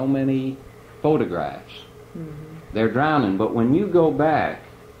and so many photographs. They're drowning, but when you go back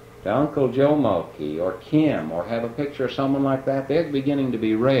to Uncle Joe Mulkey or Kim or have a picture of someone like that, they're beginning to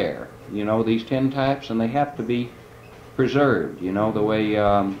be rare, you know, these tintypes, and they have to be preserved, you know, the way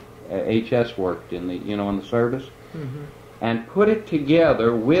HS worked in the, you know, in the service. And put it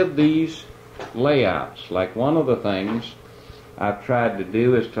together with these layouts. Like one of the things I've tried to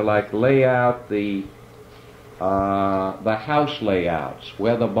do is to like lay out the house layouts,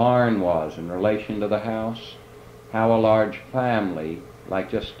 where the barn was in relation to the house, how a large family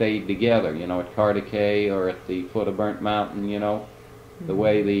like just stayed together, you know, at Cartacay or at the foot of Burnt Mountain, you know, the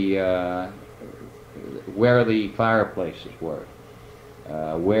way where the fireplaces were.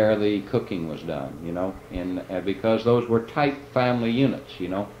 Where the cooking was done, you know, because those were tight family units, you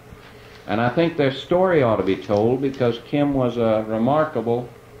know. And I think their story ought to be told because Kim was a remarkable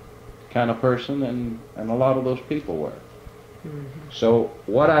kind of person, and a lot of those people were. So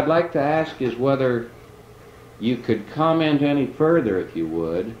what I'd like to ask is whether you could comment any further, if you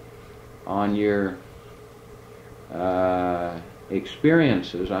would, on your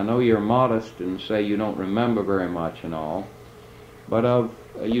experiences. I know you're modest and say you don't remember very much and all, but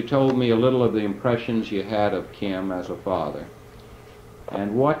you told me a little of the impressions you had of Kim as a father,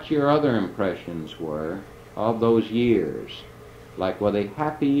 and what your other impressions were of those years. Like, were they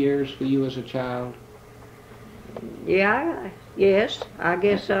happy years for you as a child? Yes, I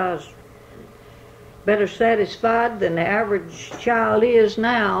guess I was better satisfied than the average child is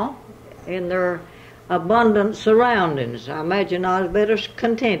now in their abundant surroundings. I imagine I was better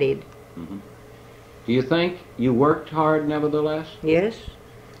contented. Mm-hmm. Do you think you worked hard nevertheless? Yes.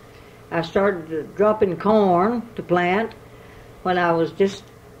 I started dropping corn to plant when I was just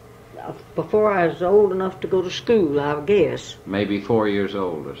before I was old enough to go to school, I guess. Maybe 4 years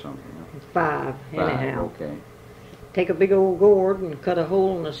old or something. Huh? 5, anyhow. Okay. Take a big old gourd and cut a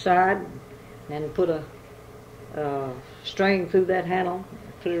hole in the side and put a string through that handle,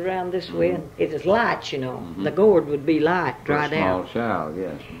 put it around this way, and it is light, you know. Mm-hmm. The gourd would be light, dried out. For a small child,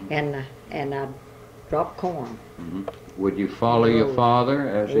 yes. Mm-hmm. And I'd drop corn. Mm-hmm. Would you follow your father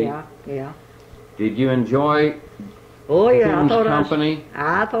as he? Yeah. Did you enjoy Oh yeah, Kim's company?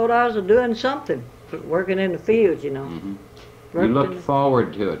 I thought I was doing something, working in the fields, you know. Mm-hmm. You looked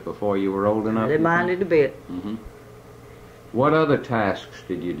forward to it before you were old enough? I didn't mind it a bit. Mm-hmm. What other tasks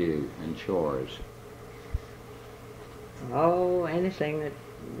did you do and chores? Oh, anything that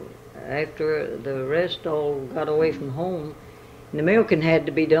after the rest all got away from home, and the milking had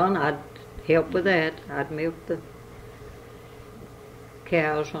to be done, I'd help with that. I'd milk the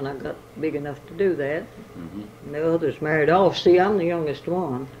cows when I got big enough to do that. Mm-hmm. And the others married off. See, I'm the youngest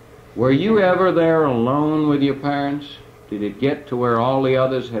one. Were you ever there alone with your parents? Did it get to where all the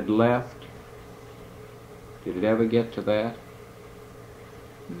others had left? Did it ever get to that?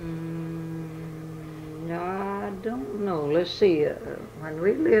 No, I don't know. Let's see. When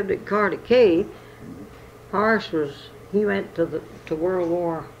we lived at Carter Horace he went to World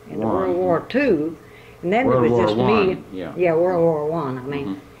War World War II, and then World it was War just One, me. yeah. World War One. I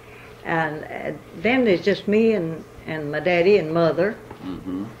mean, and then there's just me and my daddy and mother,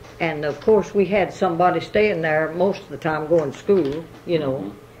 and of course we had somebody staying there most of the time going to school. You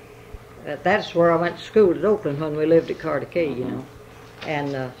know, that's where I went to school at Oakland when we lived at Carter You know,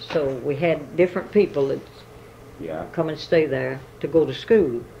 and so we had different people that come and stay there to go to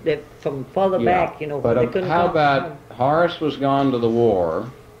school. That from farther back, you know. But they couldn't how come about home. Horace was gone to the war?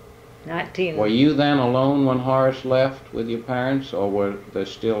 19. Were you then alone when Horace left with your parents, or were there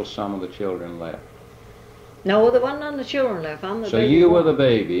still some of the children left? No, there wasn't none of the children left. I'm the So baby you boy. were the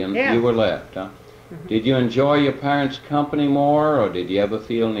baby, and you were left, huh? Did you enjoy your parents' company more, or did you ever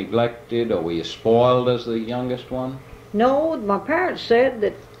feel neglected, or were you spoiled as the youngest one? No, my parents said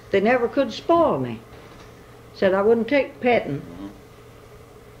that they never could spoil me. Said I wouldn't take petting.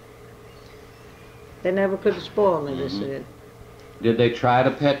 They never could spoil me, they said. Did they try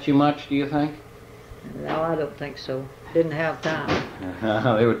to pet you much, do you think? No, I don't think so. Didn't have time.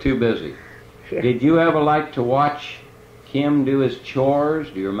 They were too busy. Yeah. Did you ever like to watch Kim do his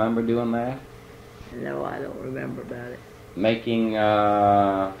chores? Do you remember doing that? No, I don't remember about it. Making,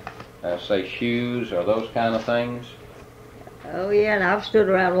 say, shoes or those kind of things? Oh, yeah, and I've stood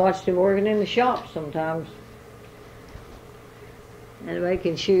around and watched him working in the shop sometimes. And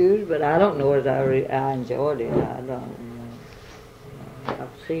making shoes, but I don't know if I enjoyed it. I don't know. I've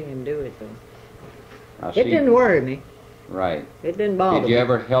seen him do it, though. It didn't worry me. Right. It didn't bother me. Did you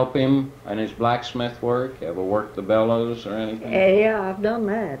ever help him in his blacksmith work? Ever work the bellows or anything? Yeah, I've done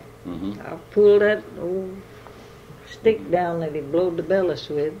that. I've pulled that old stick down that he blowed the bellows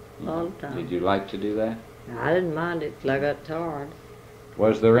with all the time. Did you like to do that? I didn't mind it till I got tired.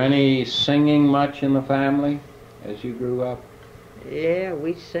 Was there any singing much in the family as you grew up? Yeah,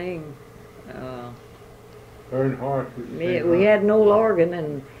 we sing. Burn Horace was We had an old organ,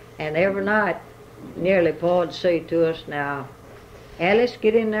 and every night, nearly Pa'd say to us, "Now, Alice,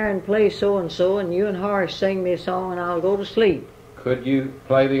 get in there and play so-and-so, and you and Horace sing me a song, and I'll go to sleep." Could you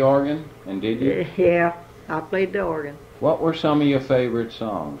play the organ, and did you? Yeah, I played the organ. What were some of your favorite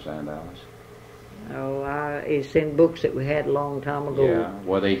songs, Aunt Alice? Oh, it's in books that we had a long time ago. Yeah,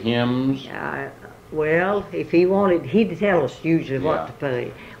 were they hymns? Well, if he wanted, he'd tell us usually what to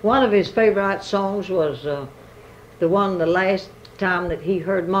play. One of his favorite songs was the last time that he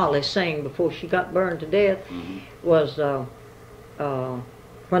heard Molly sing before she got burned to death was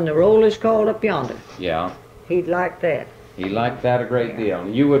When the Roll is Called Up Yonder. Yeah. He'd like that. He liked that a great deal.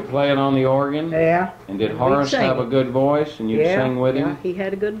 You would play it on the organ? Yeah. And did Horace have a good voice, and you'd sing with him? Yeah, he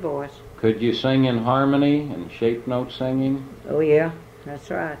had a good voice. Could you sing in harmony and shape note singing? Oh, yeah, that's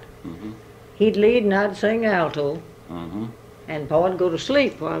right. He'd lead and I'd sing alto, Mm-hmm. and Pa would go to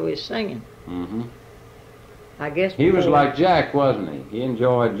sleep while we was singing. Mm-hmm. I guess He was before- like Jack, wasn't he? He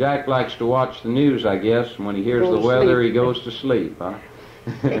enjoyed, Jack likes to watch the news, I guess. When he hears Go the to weather, sleep. he goes to sleep, huh?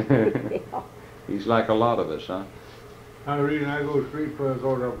 He's like a lot of us, huh? The reason I go to sleep because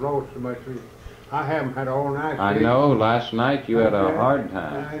I've lost so much sleep. I haven't had all night I sleep. know, last night you had a Okay. hard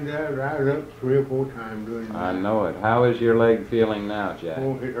time. And I was up 3 or 4 times doing that. I know it. How is your leg feeling now, Jack?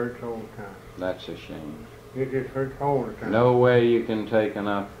 Oh, it hurts all the time. That's a shame. It just hurts all the time. No way you can take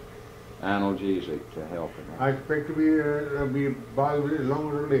enough analgesic to help it. I expect to be bothered with it as long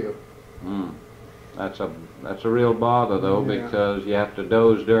as I live. That's a real bother though, Yeah. because you have to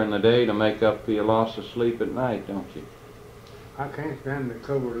doze during the day to make up for your loss of sleep at night, don't you? I can't stand the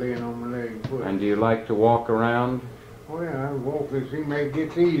cover laying on my leg and foot. And do you like to walk around? Oh yeah, I walk. It seems like it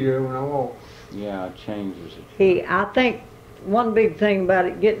gets easier when I walk. I think one big thing about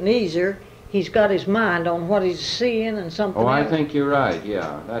it getting easier, he's got his mind on what he's seeing and something Oh, I else. think you're right.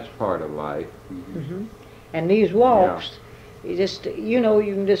 Yeah, that's part of life. Hmm. And these walks, you just, you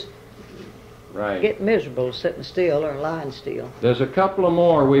can just Right. get miserable sitting still or lying still. There's a couple of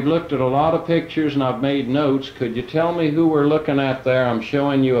more. We've looked at a lot of pictures and I've made notes. Could you tell me who we're looking at there? I'm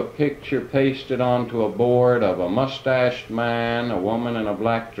showing you a picture pasted onto a board of a mustached man, a woman in a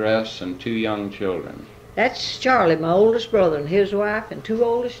black dress, and 2 young children. That's Charlie, my oldest brother, and his wife, and 2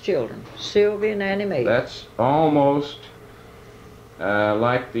 oldest children, Sylvie and Annie Mae. That's almost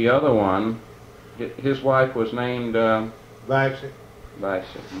like the other one. His wife was named Bicycle.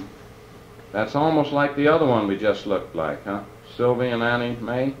 Bicep. That's almost like the other one we just looked like, huh? Sylvie and Annie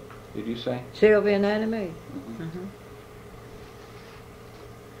Mae, did you say? Sylvie and Annie Mae.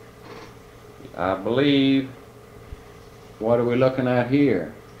 I believe, what are we looking at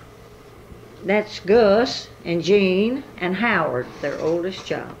here? That's Gus and Jean and Howard, their oldest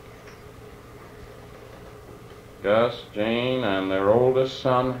child. Gus, Jane, and their oldest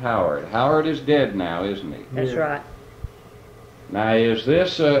son, Howard. Howard is dead now, isn't he? That's Yeah. right. Now, is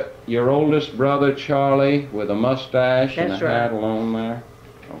this your oldest brother, Charlie, with a mustache and a That's right. hat alone there?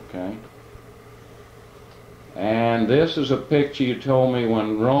 Okay. And this is a picture you told me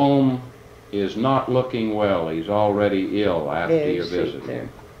when Rome is not looking well. He's already ill after Yeah, you your see it visit. there.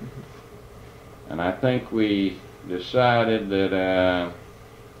 And I think we decided that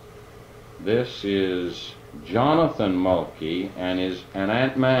this is Jonathan Mulkey and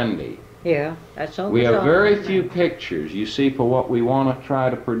Aunt Mandy. Yeah, that's on We the have drawing. very few pictures, you see, for what we want to try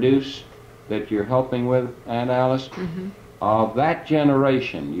to produce that you're helping with, Aunt Alice, of that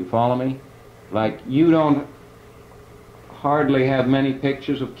generation. You follow me? Like, you don't hardly have many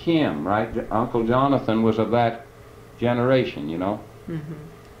pictures of Kim, right? Uncle Jonathan was of that generation, you know?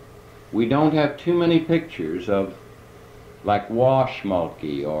 We don't have too many pictures of, like, Wash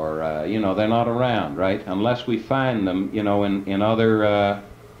Mulkey or, they're not around, right? Unless we find them, in other...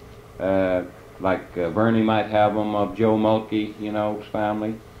 Bernie might have them of Joe Mulkey, his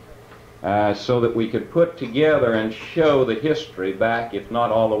family, so that we could put together and show the history back, if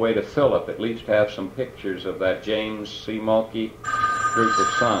not all the way to Philip, at least have some pictures of that James C. Mulkey group of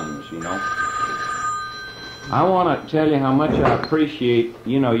sons, I want to tell you how much I appreciate,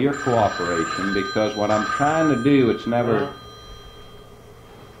 your cooperation, because what I'm trying to do, it's never...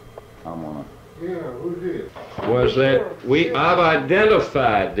 I'm gonna... Yeah, who's this? was that I've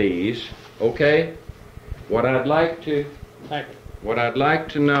identified these, okay? What I'd like to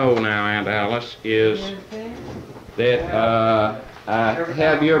know now, Aunt Alice, is that I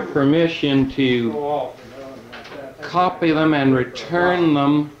have your permission to copy them and return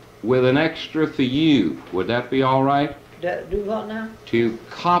them with an extra for you. Would that be all right? Do what now? To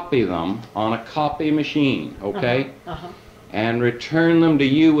copy them on a copy machine, okay? Uh-huh. And return them to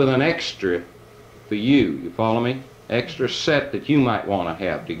you with an extra for you. You follow me? Extra set that you might want to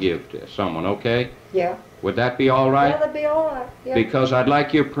have to give to someone, okay? Yeah. Would that be all right? Yeah, that'd be all right. Yeah. Because I'd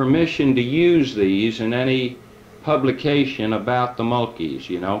like your permission to use these in any publication about the Mulkeys,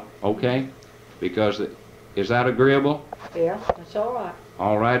 okay? Because, is that agreeable? Yeah, that's all right.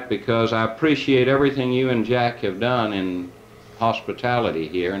 All right, because I appreciate everything you and Jack have done in hospitality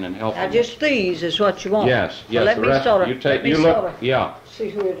here and in helping. Now, just these is what you want. Yes, Well, let the me rest, sort of, you take, let me you sort look, of yeah.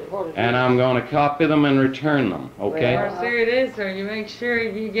 see what it And is. I'm going to copy them and return them, okay? Well, Or here it is, so you make sure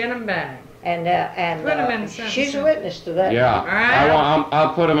you get them back. And Put 'em in some- she's a witness to that. Yeah, right.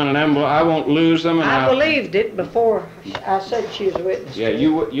 I'll put them in an envelope. I won't lose them. And I I'll- believed it before I said she was a witness. Yeah,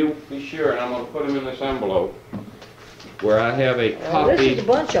 to it. you be sure, and I'm going to put them in this envelope where I have a Well, this is copy. a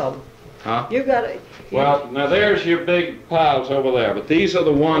bunch of them. Huh? You gotta. Well, now there's your big piles over there, but these are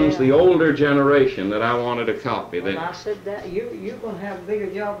the ones, the older generation that I wanted to copy. When I said that, you're gonna have a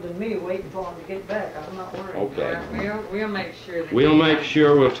bigger job than me waiting for him to get back. I'm not worried. Okay. We'll make sure. We'll make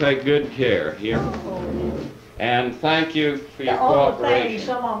sure we'll take good care here. And thank you for your All the things cooperation.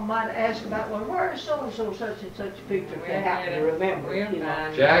 some of them might ask about, well, where is so-and-so such and such a picture? If they happen to remember, you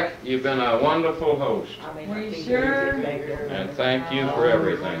know. Jack, you've been a wonderful host. I mean, We I think sure? And thank you for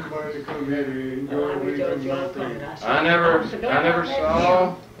everything. Everybody come here to enjoy Lincoln's birthday. I never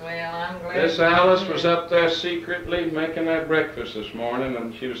saw. Well, I'm glad. Miss Alice was up there secretly making that breakfast this morning,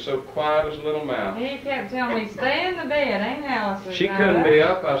 and she was so quiet as a little mouse. He kept telling me, stay in the bed, ain't Alice? She couldn't be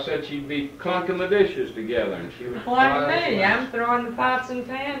up. I said she'd be clunking the dishes together, and she was Like quiet as a me, mouse. I'm throwing the pots and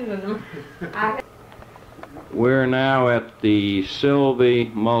pans in them. We're now at the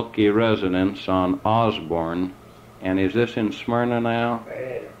Silvey Mulkey residence on Osborne, and is this in Smyrna now?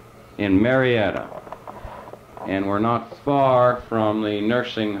 In Marietta. And we're not far from the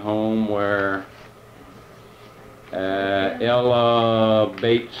nursing home where Ella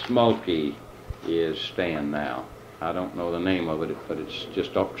Bates Mulkey is staying now. I don't know the name of it, but it's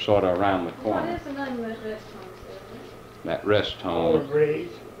just up, sort of around the What corner. is the name of that rest home, That rest home. Silvey?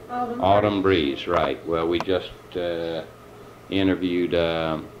 Autumn Breeze, right. Well, we just interviewed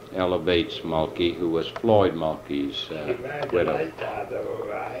Ella Bates Mulkey, who was Floyd Mulkey's widow.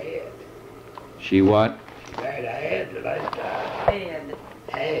 She what? Head.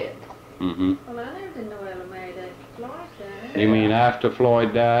 Mm-hmm. Well, I never did know Ella married that Floyd guy. You mean after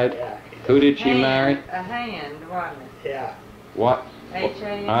Floyd died? Who did she marry? A hand, wasn't it? What?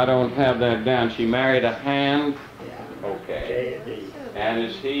 H-A-N? I don't have that down. She married a hand? Okay. And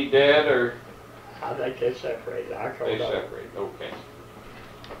is he dead or? I think they separated. They separate, okay.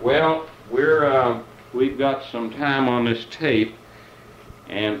 Well, we've got some time on this tape,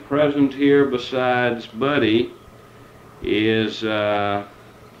 and present here besides Buddy is Right,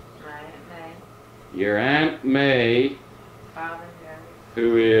 May. your Aunt May, Father,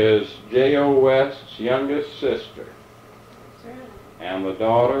 who is J.O. West's youngest sister, and the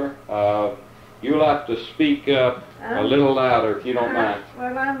daughter of, you'll have to speak up a little louder if you don't mind.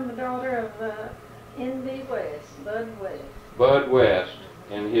 Well, I'm the daughter of N.B. West, Bud West. Bud West,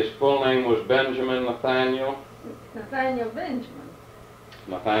 and his full name was Benjamin Nathaniel? Nathaniel Benjamin.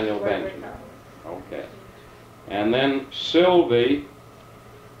 Nathaniel What we Benjamin. call him. Okay. And then Silvey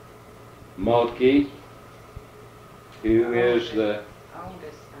Mulkey, who is the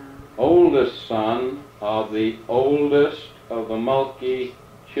oldest son. oldest son of the oldest of the Mulkey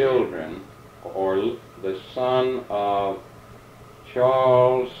children, or the son of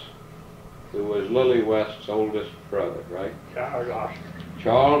Charles, who was Lily West's oldest brother, right? Charles Oscar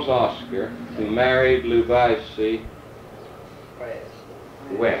Charles Oscar, who married Luvice West.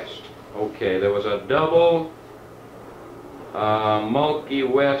 West. Okay, there was a double Mulkey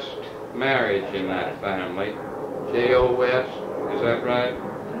West marriage in that family. J.O. West, is that right?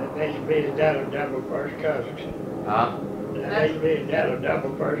 They should be the double first cousins. Huh? They should be the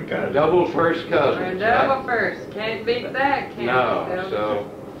double first cousins. Double first We're cousins, double right? first. Can't beat that, can No, we?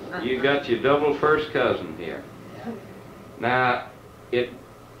 so you got your double first cousin here. Now,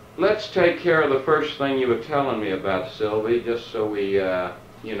 let's take care of the first thing you were telling me about, Silvey, just so we,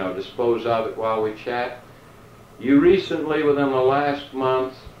 dispose of it while we chat. You recently, within the last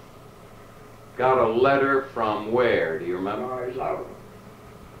month, got a letter from where? Do you remember? Arizona.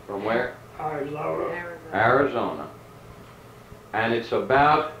 From where? Arizona. Arizona. And it's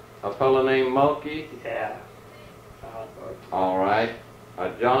about a fellow named Mulkey? Yeah. All right.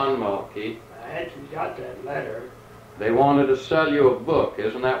 John Mulkey. I actually got that letter. They wanted to sell you a book.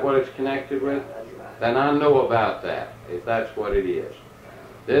 Isn't that what it's connected with? That's right. Then I know about that, if that's what it is.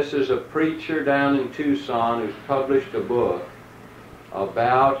 This is a preacher down in Tucson who's published a book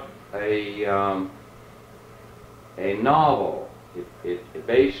about a novel. It's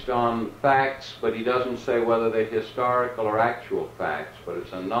based on facts, but he doesn't say whether they're historical or actual facts, but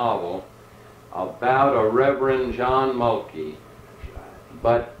it's a novel about a Reverend John Mulkey,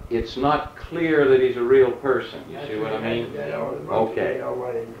 but it's not clear that he's a real person. You see what I mean? Okay.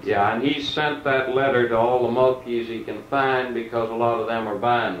 Yeah, and he sent that letter to all the Mulkeys he can find because a lot of them are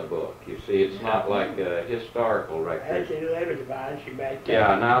buying the book. You see, it's not like a historical record. Actually, the letter divine, she backed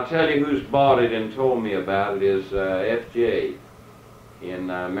Yeah, now I'll tell you who's bought it and told me about it is F.J. in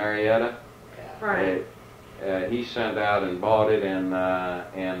Marietta. Right. He sent out and bought it, and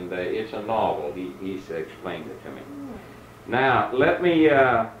it's a novel. He's explained it to me. Now, let me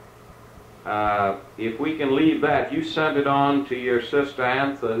if we can leave that, you sent it on to your sister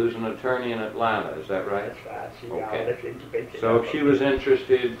Antha, who's an attorney in Atlanta, is that right? That's right. She Okay. got it in the picture. So if she was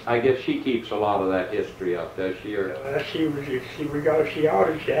interested, I guess she keeps a lot of that history up, does she? Or? She ordered,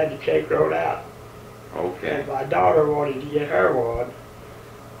 she had the check wrote out. Okay. And my daughter wanted to get her one.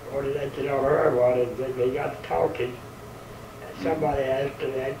 Wanted to get on her one, and then they got to talking. And somebody asked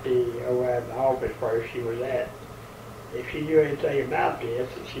her at the office where she was at if she knew anything about this,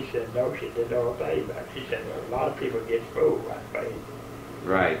 and she said no, she didn't know a thing about it. She said, well, a lot of people get fooled, I think.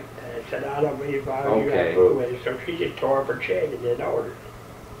 Right. And I said, I don't believe why you Okay. got fooled with it. So she just tore up her check and then ordered.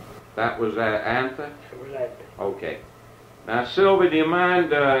 That was Antha? It was that. Okay. Now, Silvey, do you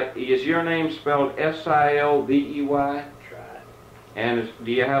mind, is your name spelled Silvey? That's right. And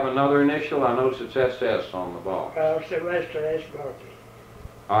do you have another initial? I notice it's SS on the box. Well, Sylvester S. Mulkey.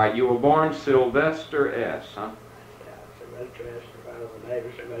 All right, you were born Sylvester S., huh? Yeah, Sylvester S. My name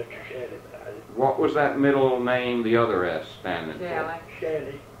is Sylvester Shelley. What was that middle name, the other S, standing for?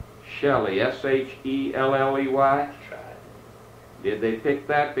 Shelley. Shelley, S-H-E-L-L-E-Y? That's right. Did they pick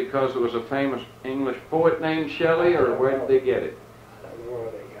that because there was a famous English poet named Shelley, or where did they get it? I don't know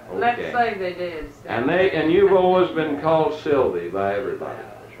where they got it. Okay. Let's say they did. So. And you've always been called Silvey by everybody.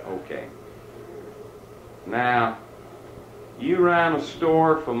 Yeah, that's right. Okay. Now, you ran a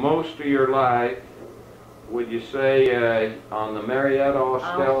store for most of your life, would you say, on the Marietta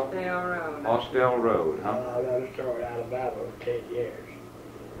Austell Road. Austell Road, huh? I run a store in Alabama for 10 years.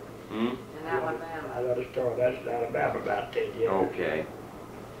 Hmm? In Alabama. I run a store that's in Alabama about 10 years. Okay.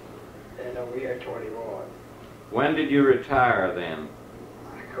 And over here 21. When did you retire then?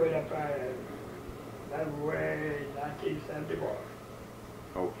 I quit up in February 1971.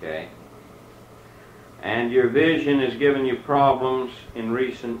 Okay. And your vision has given you problems in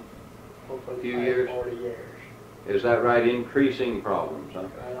recent, Hopefully Few past years? 40 years. is that right, increasing problems, huh?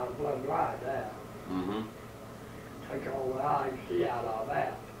 And I'm blood blind now. Mm-hmm. Took all the eye and see out all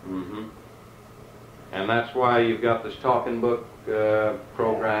that. Mm-hmm. And that's why you've got this talking book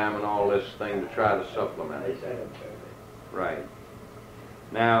program and all this thing to try to supplement They it. sent them to me. Right.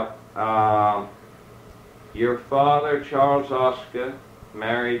 Now, your father, Charles Oscar,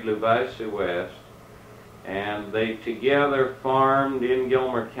 married Louisa West, and they together farmed in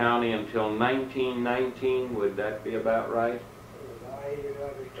Gilmer County until 1919. Would that be about right? I ain't even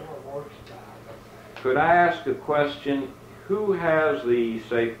understand most of the time. Could I ask a question? Who has the,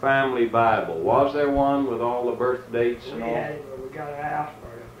 say, family Bible? Was there one with all the birth dates and We all? had it, but we got a house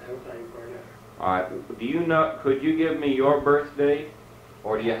burned up, everything burned up. All right. Do you know? Could you give me your birth date,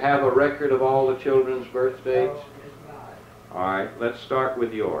 or do you have a record of all the children's birth dates? No, it's not. All right. Let's start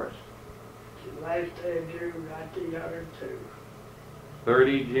with yours. It's the last day of June 1902.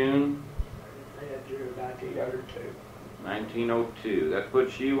 30 June Last day of June 1902. 1902. That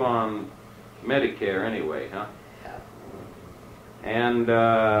puts you on Medicare anyway, huh? Yeah. And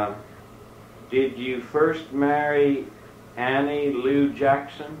did you first marry Annie Lou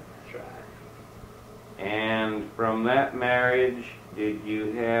Jackson? That's right. And from that marriage, did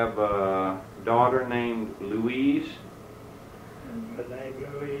you have a daughter named Louise? One named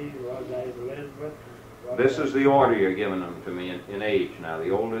Louise, one named Elizabeth. one This named- is the order you're giving them to me in age now. The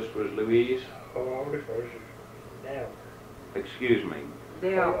oldest was Louise. Oh, oldest was Nell. Excuse me. Oh,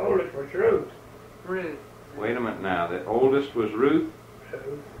 Dale, oldest was Ruth. Ruth. Wait a minute now. The oldest was Ruth?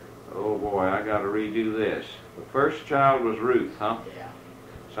 Ruth. Oh boy, I gotta redo this. The first child was Ruth, huh? Yeah.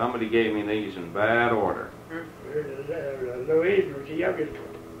 Somebody gave me these in bad order. Louise was the youngest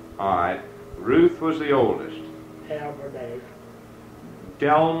one. All right. Ruth was the oldest. Elmer name.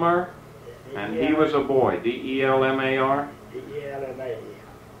 Delmer, and he was a boy. D-E-L-M-A-R? D-E-L-M-A.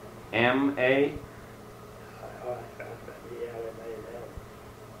 M-A? Oh, that's right,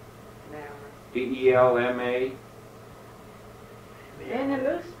 D-E-L-M-A. Now. D-E-L-M-A? Danny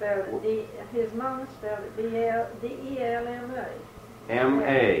Lou spelled it his mama spelled it D-E-L-M-A.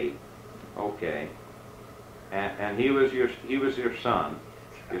 M-A. Okay. And he was your son,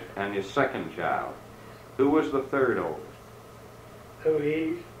 and your second child. Who was the third oldest?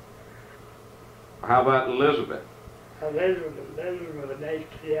 Louise. How about Elizabeth? Elizabeth was next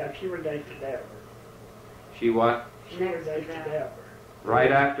to, yeah, she was next to Delmer. She what? She was next to Delmer.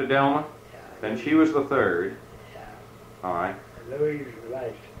 Right after Delma? Yeah. Then she was the third. Yeah. All right. And Louise was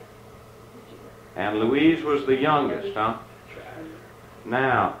last. And Louise was the youngest, huh? That's right.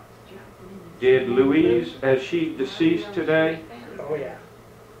 Now, did Louise, has she deceased today? Oh, yeah.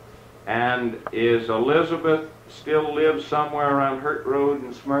 And is Elizabeth still lives somewhere around Hurt Road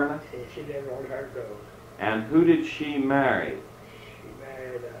in Smyrna? She lived on her road. And who did she marry? She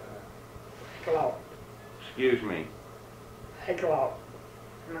married Clark. Excuse me. Hey, Clark.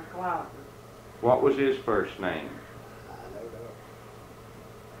 McLaughlin. What was his first name? I don't know.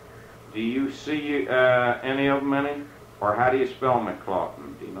 Do you see any of them in it? Or how do you spell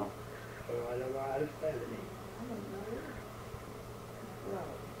McLaughlin? Do you know? Oh, I don't know how to spell it.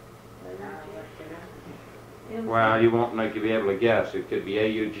 Well, you won't know, you'll be able to guess. It could be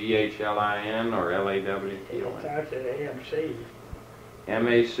Aughlin or Lawton. It starts with an MC.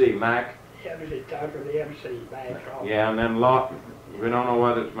 M-A-C, Mac? It starts with the MC, Mac. Yeah, and then Lawton. We don't know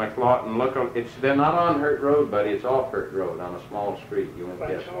whether it's McLaughlin. Look, they're not on Hurt Road, buddy. It's off Hurt Road on a small street. You won't But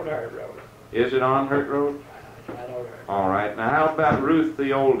guess. it's on Hurt Road. Is it on Hurt Road? It's right on Hurt. All right. Now, how about Ruth,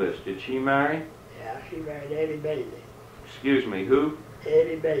 the oldest? Did she marry? Yeah, she married Eddie Bailey. Excuse me, who?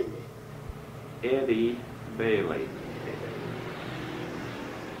 Eddie Bailey. Eddie Bailey.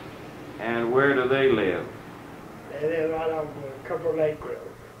 And where do they live? They live right on Couple Lake Road.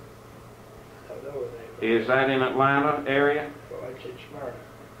 I don't know where they live. Is that in Atlanta area? Oh, it's in Smyrna.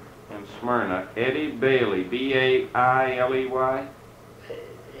 In Smyrna. Eddie Bailey, B-A-I-L-E-Y?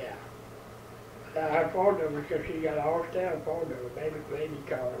 Yeah. Her phone number, because she got a Hallstown phone number, maybe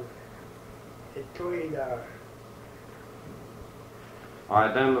call her. It's between, All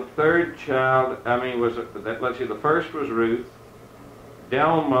right, then the third child, let's see, the first was Ruth.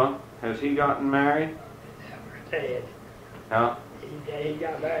 Delma, has he gotten married? Ted. Huh? He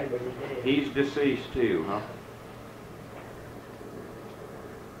got married, but he's dead. He's deceased too, huh?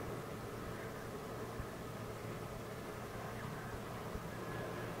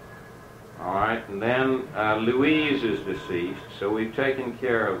 All right, and then Louise is deceased, so we've taken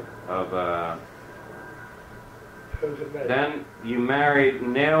care of Who's the best? then you married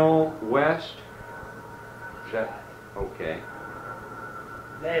Nell West? Is that, okay.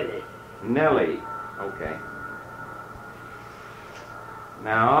 Nellie. Nellie, okay.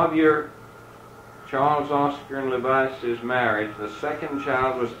 Now, of your Charles Oscar and Levice's marriage, the second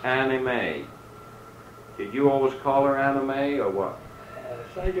child was Annie Mae. Did you always call her Annie Mae, or what?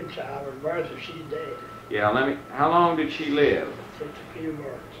 Second child was Bertha, she's dead. Yeah, how long did she live? Just a few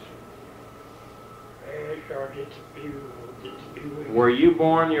months. Very short, just a few weeks. Were you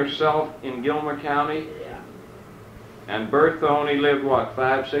born yourself in Gilmer County? Yeah, And Bertha only lived, what,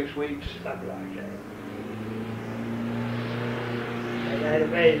 5-6 weeks? something like that. And Annie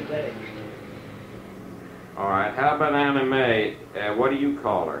Mae's next. All right, how about Annie Mae? What do you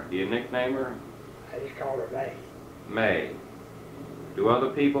call her? Do you nickname her? I just call her Mae. Mae. Do other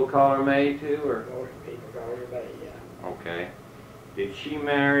people call her Mae too, or? Most people call her Mae, yeah. Okay. Did she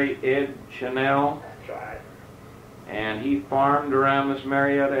marry Ed Chanel? That's right. And he farmed around this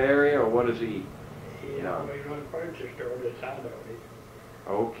Marietta area, or what is he? He always run a furniture store this I know.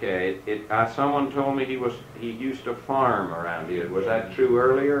 Okay. Someone told me he used to farm around here. Was that true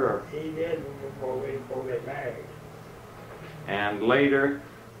earlier, or? He did before we got married. And later,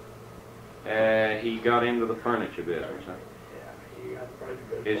 he got into the furniture business, huh? Yeah, he got the furniture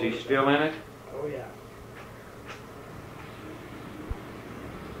business. Is he still in it? Oh, yeah.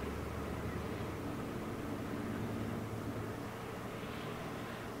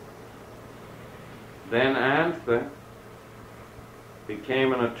 Then Antha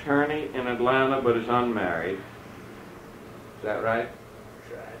became an attorney in Atlanta but is unmarried. Is that right?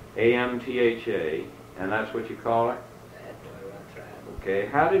 That's right. A-M-T-H-A, and that's what you call her? That's right. Okay.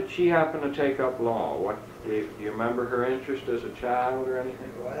 How did she happen to take up law? Do you remember her interest as a child or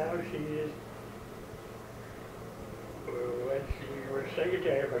anything? Well, she is. When she was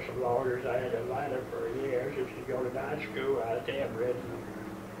secretary for some lawyers, I had Atlanta for a year. So she'd go to night school out of Everett.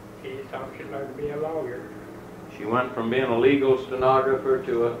 She thought she'd learn to be a lawyer. She went from being a legal stenographer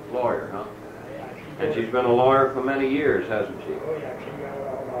to a lawyer, huh? Yeah, And she's been a lawyer for many years, hasn't she? Oh, yeah, she got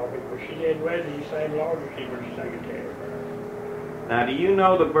all of it. But she didn't with these same lawyers. She was secretary. Now, do you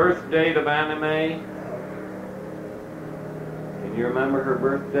know the birth date of Annie Mae? Can you remember her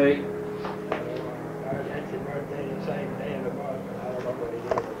birth date? That's her birthday the same day of the month. I don't know what it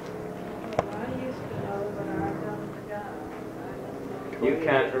is. I used to know, but I don't forgot. You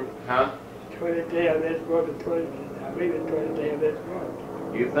can't, huh? 20th day of this month, I believe it's 20th day of this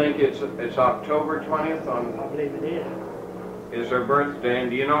month. You think it's October 20th on? I believe it is. Is her birthday, and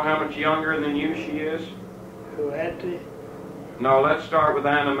do you know how much younger than you she is? Who had to? No, let's start with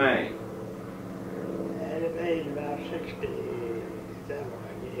Anna Mae. Annie Mae's about 67, I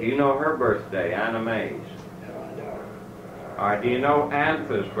guess. Do you know her birthday, Anna Mae's? No, I don't. All right, do you know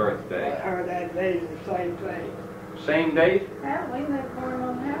Antha's I birthday? heard Annie Mae's the same thing. Same date? Halloween, they were born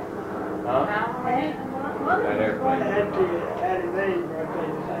on Halloween. Huh? Halloween, what That was everybody- Annie Mae's birthday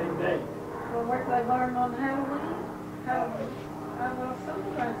the same day. Well, weren't they born on Halloween? Halloween. Well, some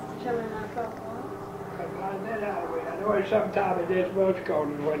of the children I thought was. find that out. I know it's sometime in this month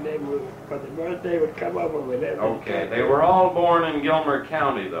called when they would, but the birthday would come over with them. Okay, they were all born in Gilmer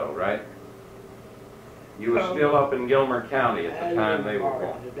County, though, right? You were still up in Gilmer County at the time they were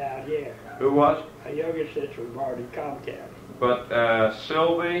born. Down here. Who was? My youngest sister was born in Cobb County. But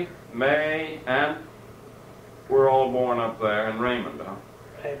Silvey, May, and we're all born up there in Raymond, huh?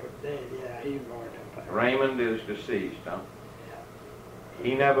 Raymond did, yeah, he was born up there. Raymond is deceased, huh? Yeah.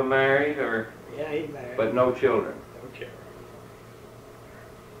 He never married, or? Yeah, he married. But no children. No children.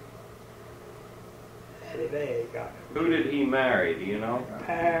 Eddie May got Who did he marry? Do you know? a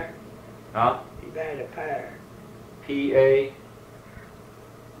pair. Huh? He married a pair. P.A.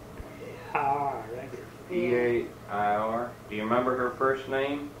 I reckon. P.A.I.R. Do you remember her first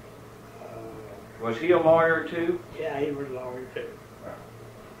name? Uh, Was he a lawyer too? yeah, he was a lawyer too.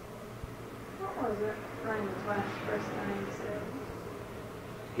 What was it? Raymond's last first name said.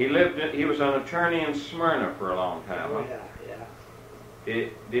 He was an attorney in Smyrna for a long time. Oh, Huh? yeah, yeah.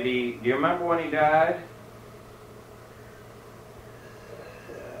 Did he? Do you remember when he died?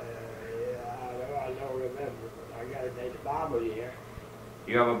 Yeah, I don't remember, but I got it in the Bible here.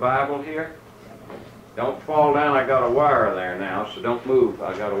 You have a Bible here? Don't fall down. I got a wire there now, so don't move.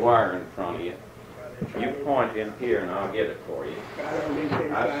 I got a wire in front of you. You point in here, and I'll get it for you.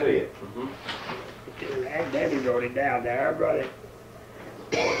 I see it. And Debbie wrote it down there, brother.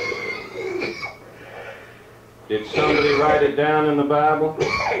 Did somebody write it down in the Bible?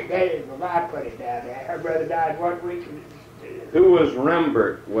 Debbie, I put it down there. Her brother died 1 week. Who was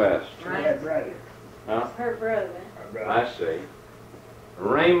Rembert West? Her brother. Huh? Her brother. Her brother. I see.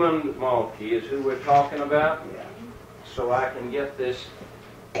 Raymond Mulkey is who we're talking about. Yeah. So I can get this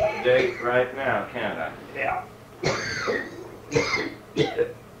date right now, can't I? Yeah.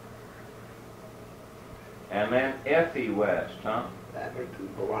 And then Effie West, huh? That was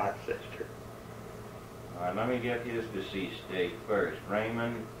Cooper White's sister. All right, let me get his deceased date first.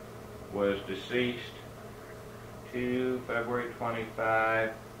 Raymond was deceased to February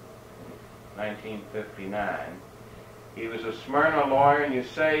 25, 1959. He was a Smyrna lawyer, and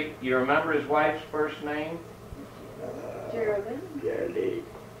you remember his wife's first name? Geraldine. Geraldine.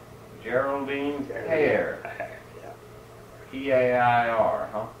 Geraldine Pair. Yeah. P-A-I-R,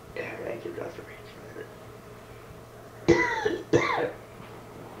 huh? Yeah, thank you, Dr. Reed.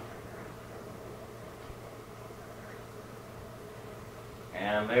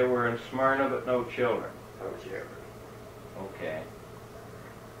 And they were in Smyrna, but no children. No children. Okay.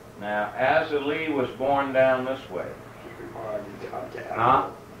 Now, Azalee was born down this way. She was born in John County. Huh?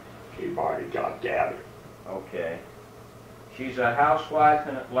 She was born in John County. Okay. She's a housewife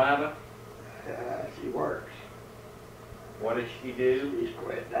in Atlanta. She works. What does she do? She's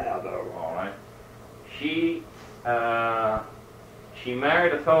quit now, though. All right. She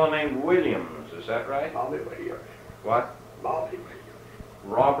married a fellow named Williams. Is that right? Bobby Williams. What? Bobby Williams.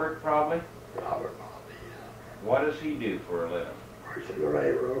 Robert, probably? Robert Bobby, yeah. What does he do for a living? Works in the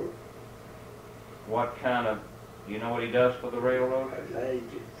railroad. What kind of, do you know what he does for the railroad? As an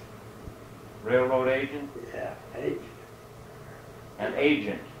agent. Railroad agent? Yeah, agent. An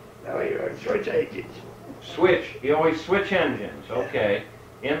agent. No, he was switch agent. Switch. You always switch engines. Okay.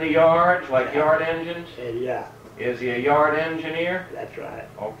 In the yards, like yard engines? Yeah, Is he a yard engineer? that's right.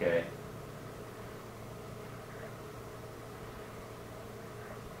 Okay.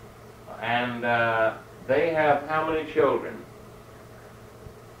 And they have how many children?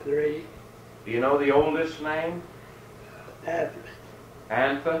 3. Do you know the oldest name? Daphne.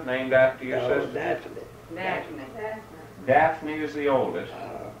 Antha, named after your No, sister? Daphne. Daphne. Daphne is the oldest.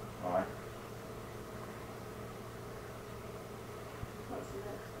 All right. What's the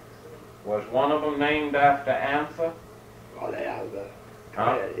next Was one of them named after Antha? Well, they have the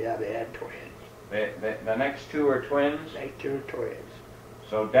Huh? twins. Yeah, they had twins. The next two are twins. They 2 twins.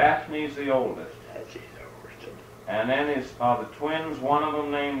 So Daphne's the oldest. That's his oldest. And then are the twins, one of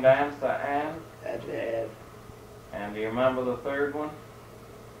them named Antha Ann? That's Dad. And do you remember the third one?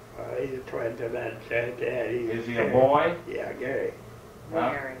 He's a twin to that Dad. Is he a boy? Yeah, Gary. Huh?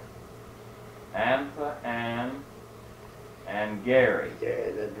 Mary. Antha Ann and Gary.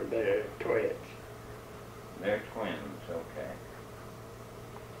 Yeah, they're twins. They're twins, okay.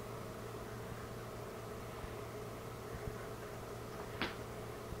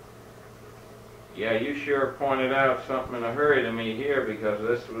 Yeah, you sure pointed out something in a hurry to me here, because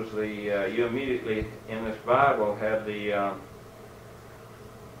this was the, you immediately in this Bible had the,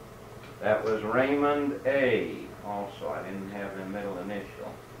 that was Raymond A. also. I didn't have the middle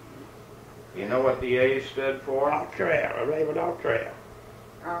initial. You know what the A stood for? Off trail, Raymond off trail.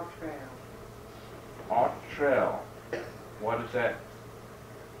 Off trail. Ottrell. What is that?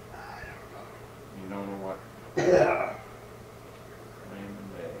 I don't know. You don't know what Yeah. name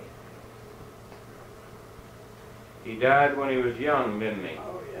and day. He died when he was young, didn't he?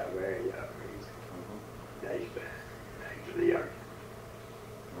 Oh, yeah, very young. Mhm. Next to the young.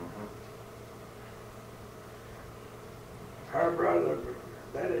 Mhm. Her brother,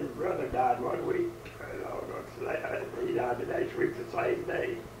 then his brother died 1 week. He died the next week the same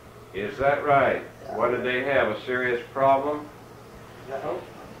day. Is that right? What did they have? A serious problem? No.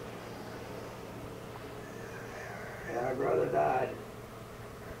 Yeah, her brother died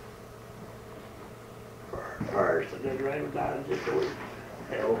first, and then Raymond died in just a week.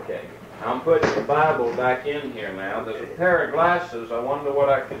 Okay. I'm putting the Bible back in here now. There's a pair of glasses. I wonder what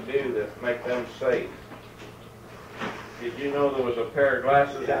I could do to make them safe. Did you know there was a pair of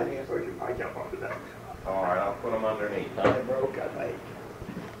glasses Yeah, in here? put your mic up onto that. All right, I'll put them underneath. They broke, I think.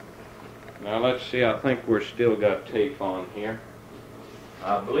 Now let's see, I think we're still got tape on here.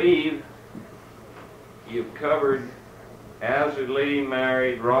 I believe you've covered Azzy Lee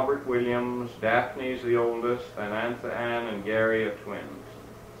married Robert Williams, Daphne's the oldest, and Antha Ann and Gary are twins.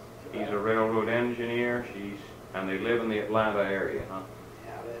 He's a railroad engineer, and they live in the Atlanta area, huh?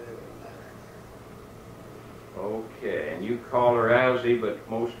 Yeah, they live in Okay, and you call her Azzy, but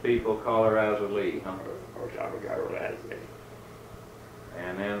most people call her Azzy Lee, huh? there. Of course, I would go with Ashley.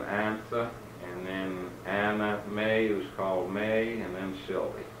 And then Antha, and then Anna Mae, who's called May, and then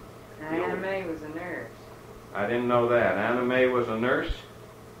Silvey. Anna Mae was a nurse. I didn't know that. Anna Mae was a nurse?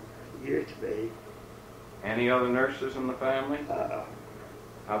 Used to be. Any other nurses in the family? Uh,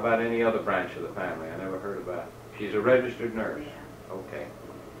 How about any other branch of the family? I never heard about it. She's a registered nurse? Yeah. Okay.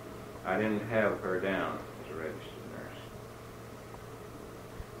 I didn't have her down as a registered nurse.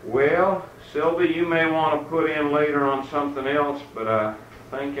 Well, Silvey, you may want to put in later on something else, but I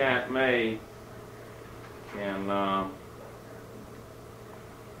think Aunt May can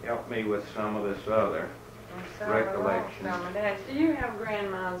help me with some of this other. Recollection. Do you have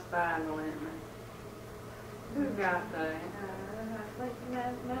Grandma's Bible in there? Who got that? I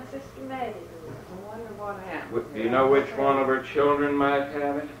think my sister Maddie did. I wonder what happened. Do you know which one of her children might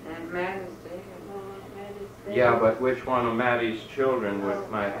have it? Aunt Maddie's dead. Maddie's dead. Yeah, but which one of Maddie's children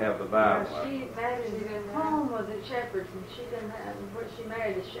might have the Bible? Maddie's home was at Shepherd's, and she didn't have, but she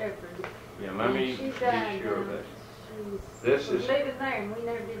married a shepherd. Yeah, let me She be died, sure of this. She This was is, living there, and we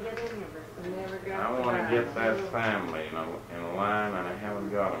never did get any of her. We never got I the want to get Bible. that family in a line, and I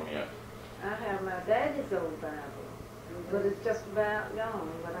haven't got them yet. I have my daddy's old Bible, but it's just about gone,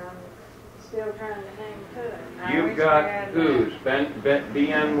 but I'm still trying to hang to it. I You've wish got I had whose?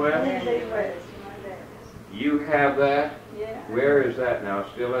 B.N. West? Lindsay West, my daddy's. You have that? Yeah. Where is that now?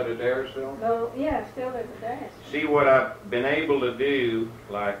 Still at Adairsville? Well, yeah, still at the desk. See, what I've been able to do,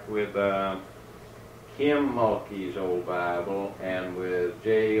 like with Kim Mulkey's old Bible and with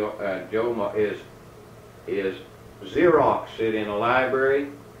Joe, is Xerox it in a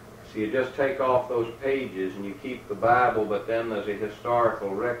library. So you just take off those pages and you keep the Bible, but then there's a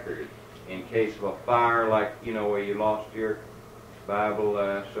historical record in case of a fire, like, you know, where you lost your Bible,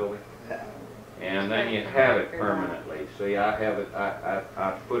 Sylvia. And then you have it permanently. See, I have it,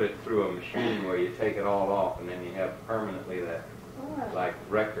 I put it through a machine where you take it all off, and then you have permanently that, like,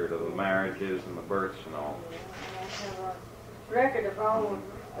 record of the marriages and the births and all. I have a record of all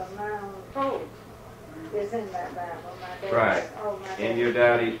of my own folks is in that Bible. My dad's, Right, all my in your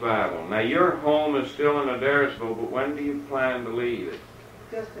daddy's Bible. Now, your home is still in Adairsville, but when do you plan to leave it?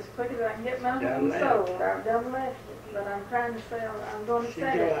 Just as quick as I can get my Done home left. sold. I've done left it, but I'm trying to sell. I'm going to She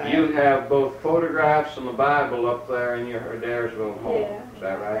sell did. it. You have both photographs and the Bible up there in your Adairsville home. Yeah. Is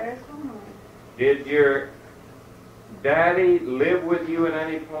that right? There's one. Did your daddy live with you at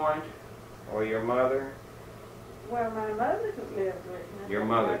any point, or your mother? Well, my mother lived with me. Your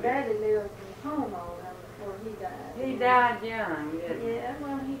mother My did. daddy lived in home all the time before he died. He died young, didn't he? Yeah,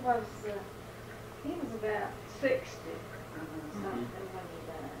 well, he was about 60 something when he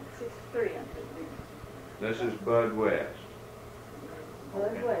died. 63, I think. This is Bud West.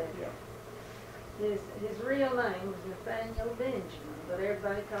 Bud West. Yeah. His real name was Nathaniel Benjamin, but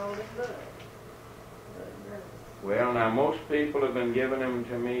everybody called him Bud. Bud Rose. Well, now most people have been giving him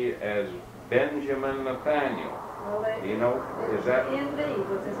to me as Benjamin Nathaniel. Well, You know, is that? ND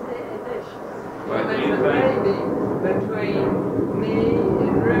was his initials. What Well, do you there's a think? baby between me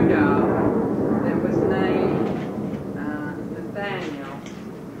and Rudolph that was named Nathaniel.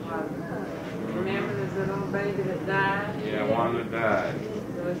 Remember this little baby that died? Yeah, one that died.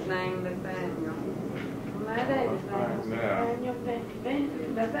 It was named Nathaniel. My daddy's name was Yeah. Nathaniel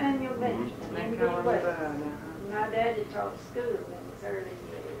Benjamin. Nathaniel Benjamin. They ND call him West. Bud. My daddy taught school in his early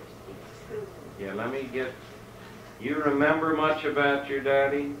years. School. Yeah, let me get. You remember much about your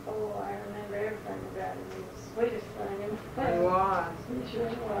daddy? Oh, I remember everything about him. He was the sweetest thing in the He family. was. He sure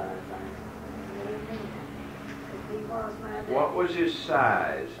was. He was my dad. What was his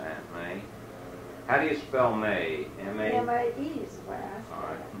size, Aunt May? How do you spell May? M-A? M-A-E is the way I All spell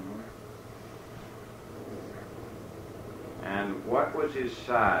right. it. And what was his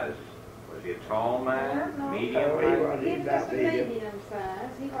size? Was he a tall man? Well, no. Medium? Oh, he height? was. He was just a medium size.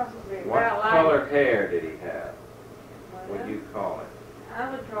 He wasn't very What Well, like- color hair did he have? well. What do you call it? I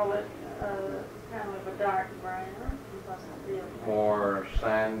would call it kind of a dark brown. He wasn't real brown. More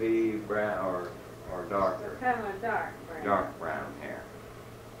sandy brown or darker? Kind of a dark brown. Dark brown hair.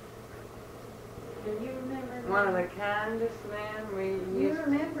 Do you remember him? One of the kindest men we You used.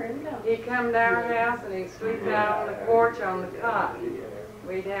 remember him, don't you? He'd come to our house and he'd sweep out on the porch on the cotton.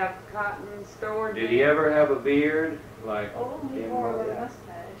 We'd have cotton stored Did he there. ever have a beard? Like Oh, he wore a little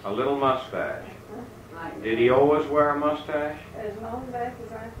mustache. a little mustache? Like Did he always wear a mustache? As long back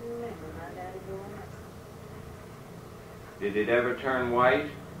as I can remember, my daddy wore a mustache. Did it ever turn white?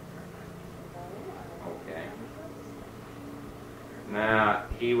 Oh, Okay. Now,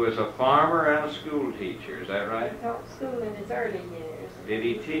 he was a farmer and a school teacher, is that right? He taught school in his early years. Did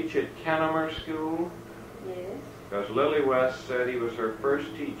he teach at Kennemer School? Yes. Because Lily West said he was her first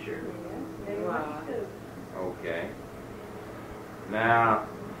teacher. Yes. They went to school. Okay. Now,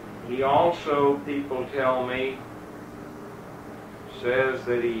 he also, people tell me, says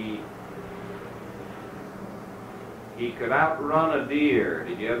that he could outrun a deer.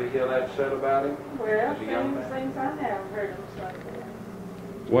 Did you ever hear that said about him? Well, As a young man? things I have heard him say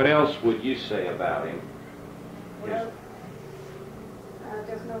that. What else would you say about him? Well, I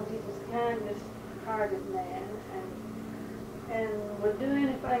just know he was the kindest-hearted man and would do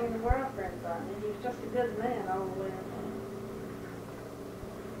anything in the world for anybody. He was just a good man all the way around.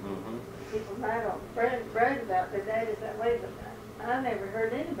 Mm-hmm. People might have brag about their daddies that way, but I never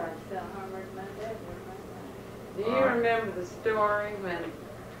heard anybody say how much my dad was. Do you remember the story when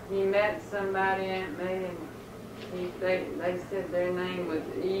he met somebody, Aunt May, and they said their name was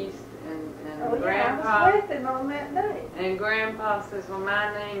East, and Oh, yeah, Grandpa, I was with him on that day. and Grandpa says, well,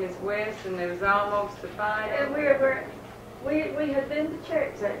 my name is West, and there was almost a fight. And we had been to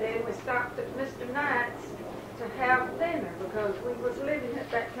church that day, and we stopped at Mr. Knight's to have dinner, because we was living at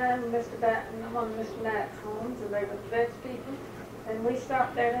that time in Mr. Batten, one of Mr. Knight's homes, and they were the best people. And we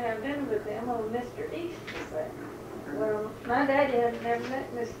stopped there to have dinner with them when Mr. East was there. Well, my daddy had never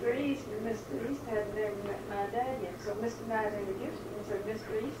met Mr. East, and Mr. East had never met my daddy. And so Mr. Knight introduced him and said,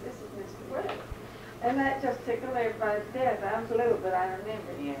 Mr. East, this is Mr. West. And that just tickled everybody to death. I was little, but I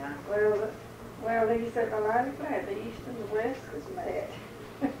remember. Yeah. Well, he said, well, I declare the East and the West was mad.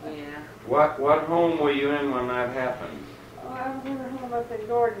 Yeah. What home were you in when that happened? Oh, I was in a home up in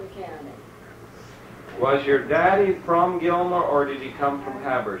Gordon County. Was your daddy from Gilmer, or did he come from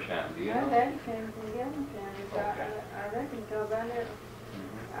Habersham? Do you My know? daddy came from Gilman County, so Okay. I reckon because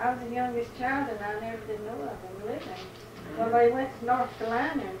I was the youngest child and I never did know of him living. Well, they went to North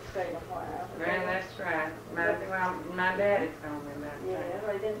Carolina and stayed a while. but Well, they- that's right. My daddy told me about Yeah, that.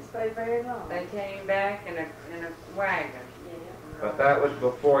 they didn't stay very long. They came back in a wagon. Yeah, But that was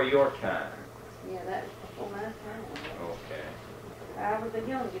before your time. yeah, that was before my time. Okay. I was the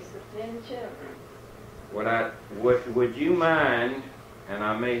youngest of 10 children. Would you mind, and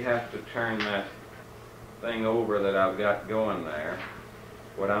I may have to turn that thing over that I've got going there,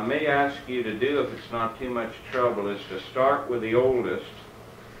 what I may ask you to do, if it's not too much trouble, is to start with the oldest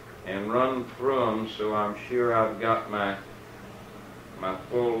and run through them so I'm sure I've got my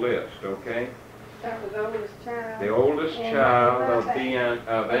full list, okay? That was the oldest child. The oldest And child my of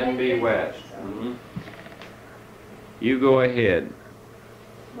dad. NB West. You go ahead.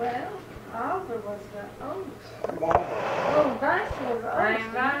 Well, Oliver was the oldest. Mama. Oh, Vice was the Aunt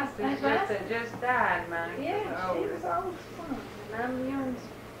oldest. Vice just died, Mike. Yeah, she was the oldest one. And I'm the youngest.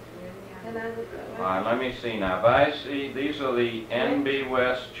 And I was All right, let me see now. Vicey, these are the NB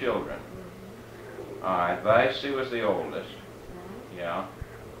West children. All right, Vicey was the oldest. Yeah.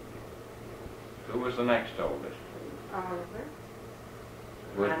 Who was the next oldest? Oliver.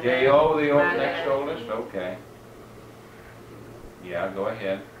 Was My J.O. the dad. next oldest? Okay. Yeah, go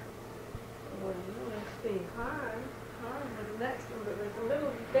ahead. Well, let's see, Hard was the next one, but there's a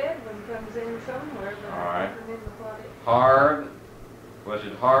little dead one comes in somewhere, but All I right. can't remember what it. Harv, was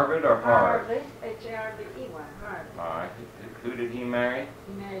it Harvard or Harv? Harvey, H-A-R-V-E-Y, Harvey. All right. Who did he marry?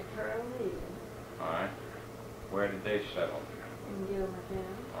 He married Pearl Lee All right. Where did they settle? in Gilmer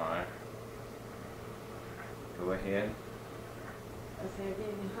County. All right. Go ahead. I said, give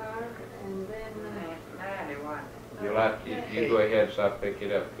me Harvey, and then, Daddy was. You'll have to, you go ahead so I'll pick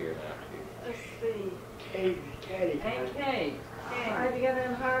it up here now too. let's see. Caddy. Aunt Kate. I had to get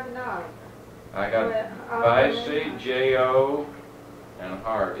in Harvey and Oliver. I got Well, Vicey, J.O., and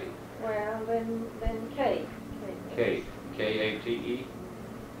Harvey. Well, then Kate. Kate, K-A-T-E.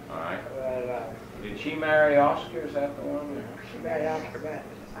 All right. Well, Did she marry Oscar? Is that the one? she married Oscar Matt.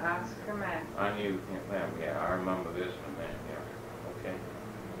 Oscar Mack. I knew him. Yeah, I remember this one then. Yeah. Okay.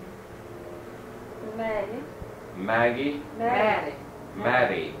 Maggie. Maggie, Maddie.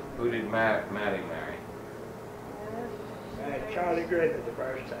 Maddie. Who did Maddie marry? Married Charlie Griffith the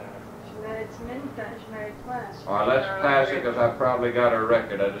first time. She married so many times. She married twice. All right, let's pass it because I probably got her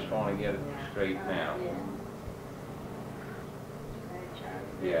record. I just want to get it straight now. Yeah. Married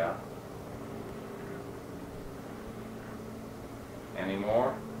Charlie. Yeah. Any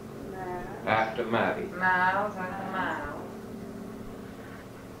more? No. After Maddie. Miles after Miles.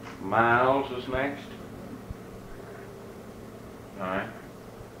 Miles is next. All right.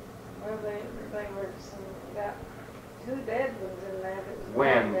 Well, they were got two dead ones in there. But it was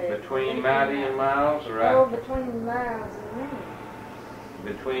When? one dead. Between Maddie and Miles or Oh, after? between Miles and me.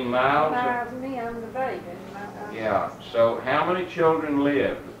 Between Miles? Miles and me, I'm the baby. Yeah. So how many children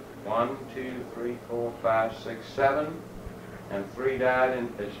lived? 1, 2, 3, 4, 5, 6, 7, and 3 died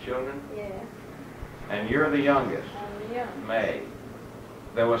as children? Yeah, And you're the youngest, I'm the young. May.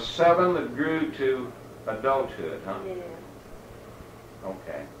 There were 7 that grew to adulthood, huh? Yeah.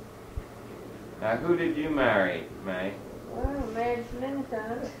 Okay. Now, who did you marry, May? Well, I married so many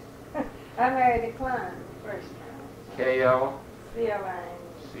times. I married a Klein first time. K-L?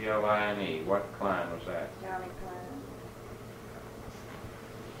 C-O-I-N, C-L-I-N-E. What Klein was that? Johnny Klein.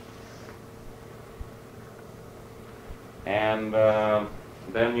 And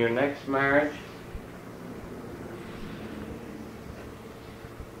then your next marriage?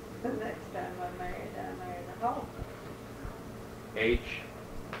 The next time I married a Holcomb. H?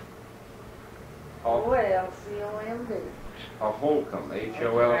 O-L-C-O-M-B. A Holcomb,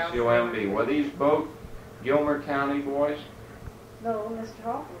 H-O-L-C-O-M-B. Were these both Gilmer County boys? No, Mr.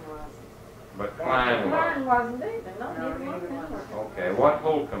 Holcomb wasn't. But Klein Klein was. wasn't either. No, neither one of them were. Okay, what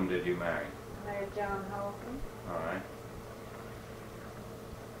Holcomb did you marry? I married John Holcomb. All right.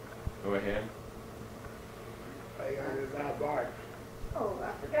 Go ahead. I heard about Bart. Oh,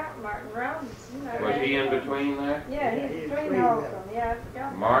 I forgot Martin Robinson. Was he in between there? Yeah, Yeah, he's he's between between Holcomb. them. Yeah, I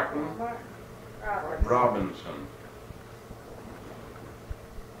forgot. Martin? Martin Robinson. Robinson.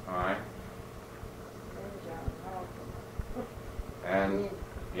 All right. And John Holcomb. And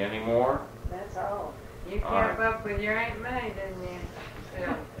any more? That's all. You All kept right. up with your Aunt May, didn't you?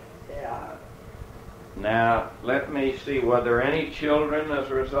 Still. Yeah. Now, let me see, were there any children as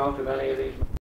a result of any of these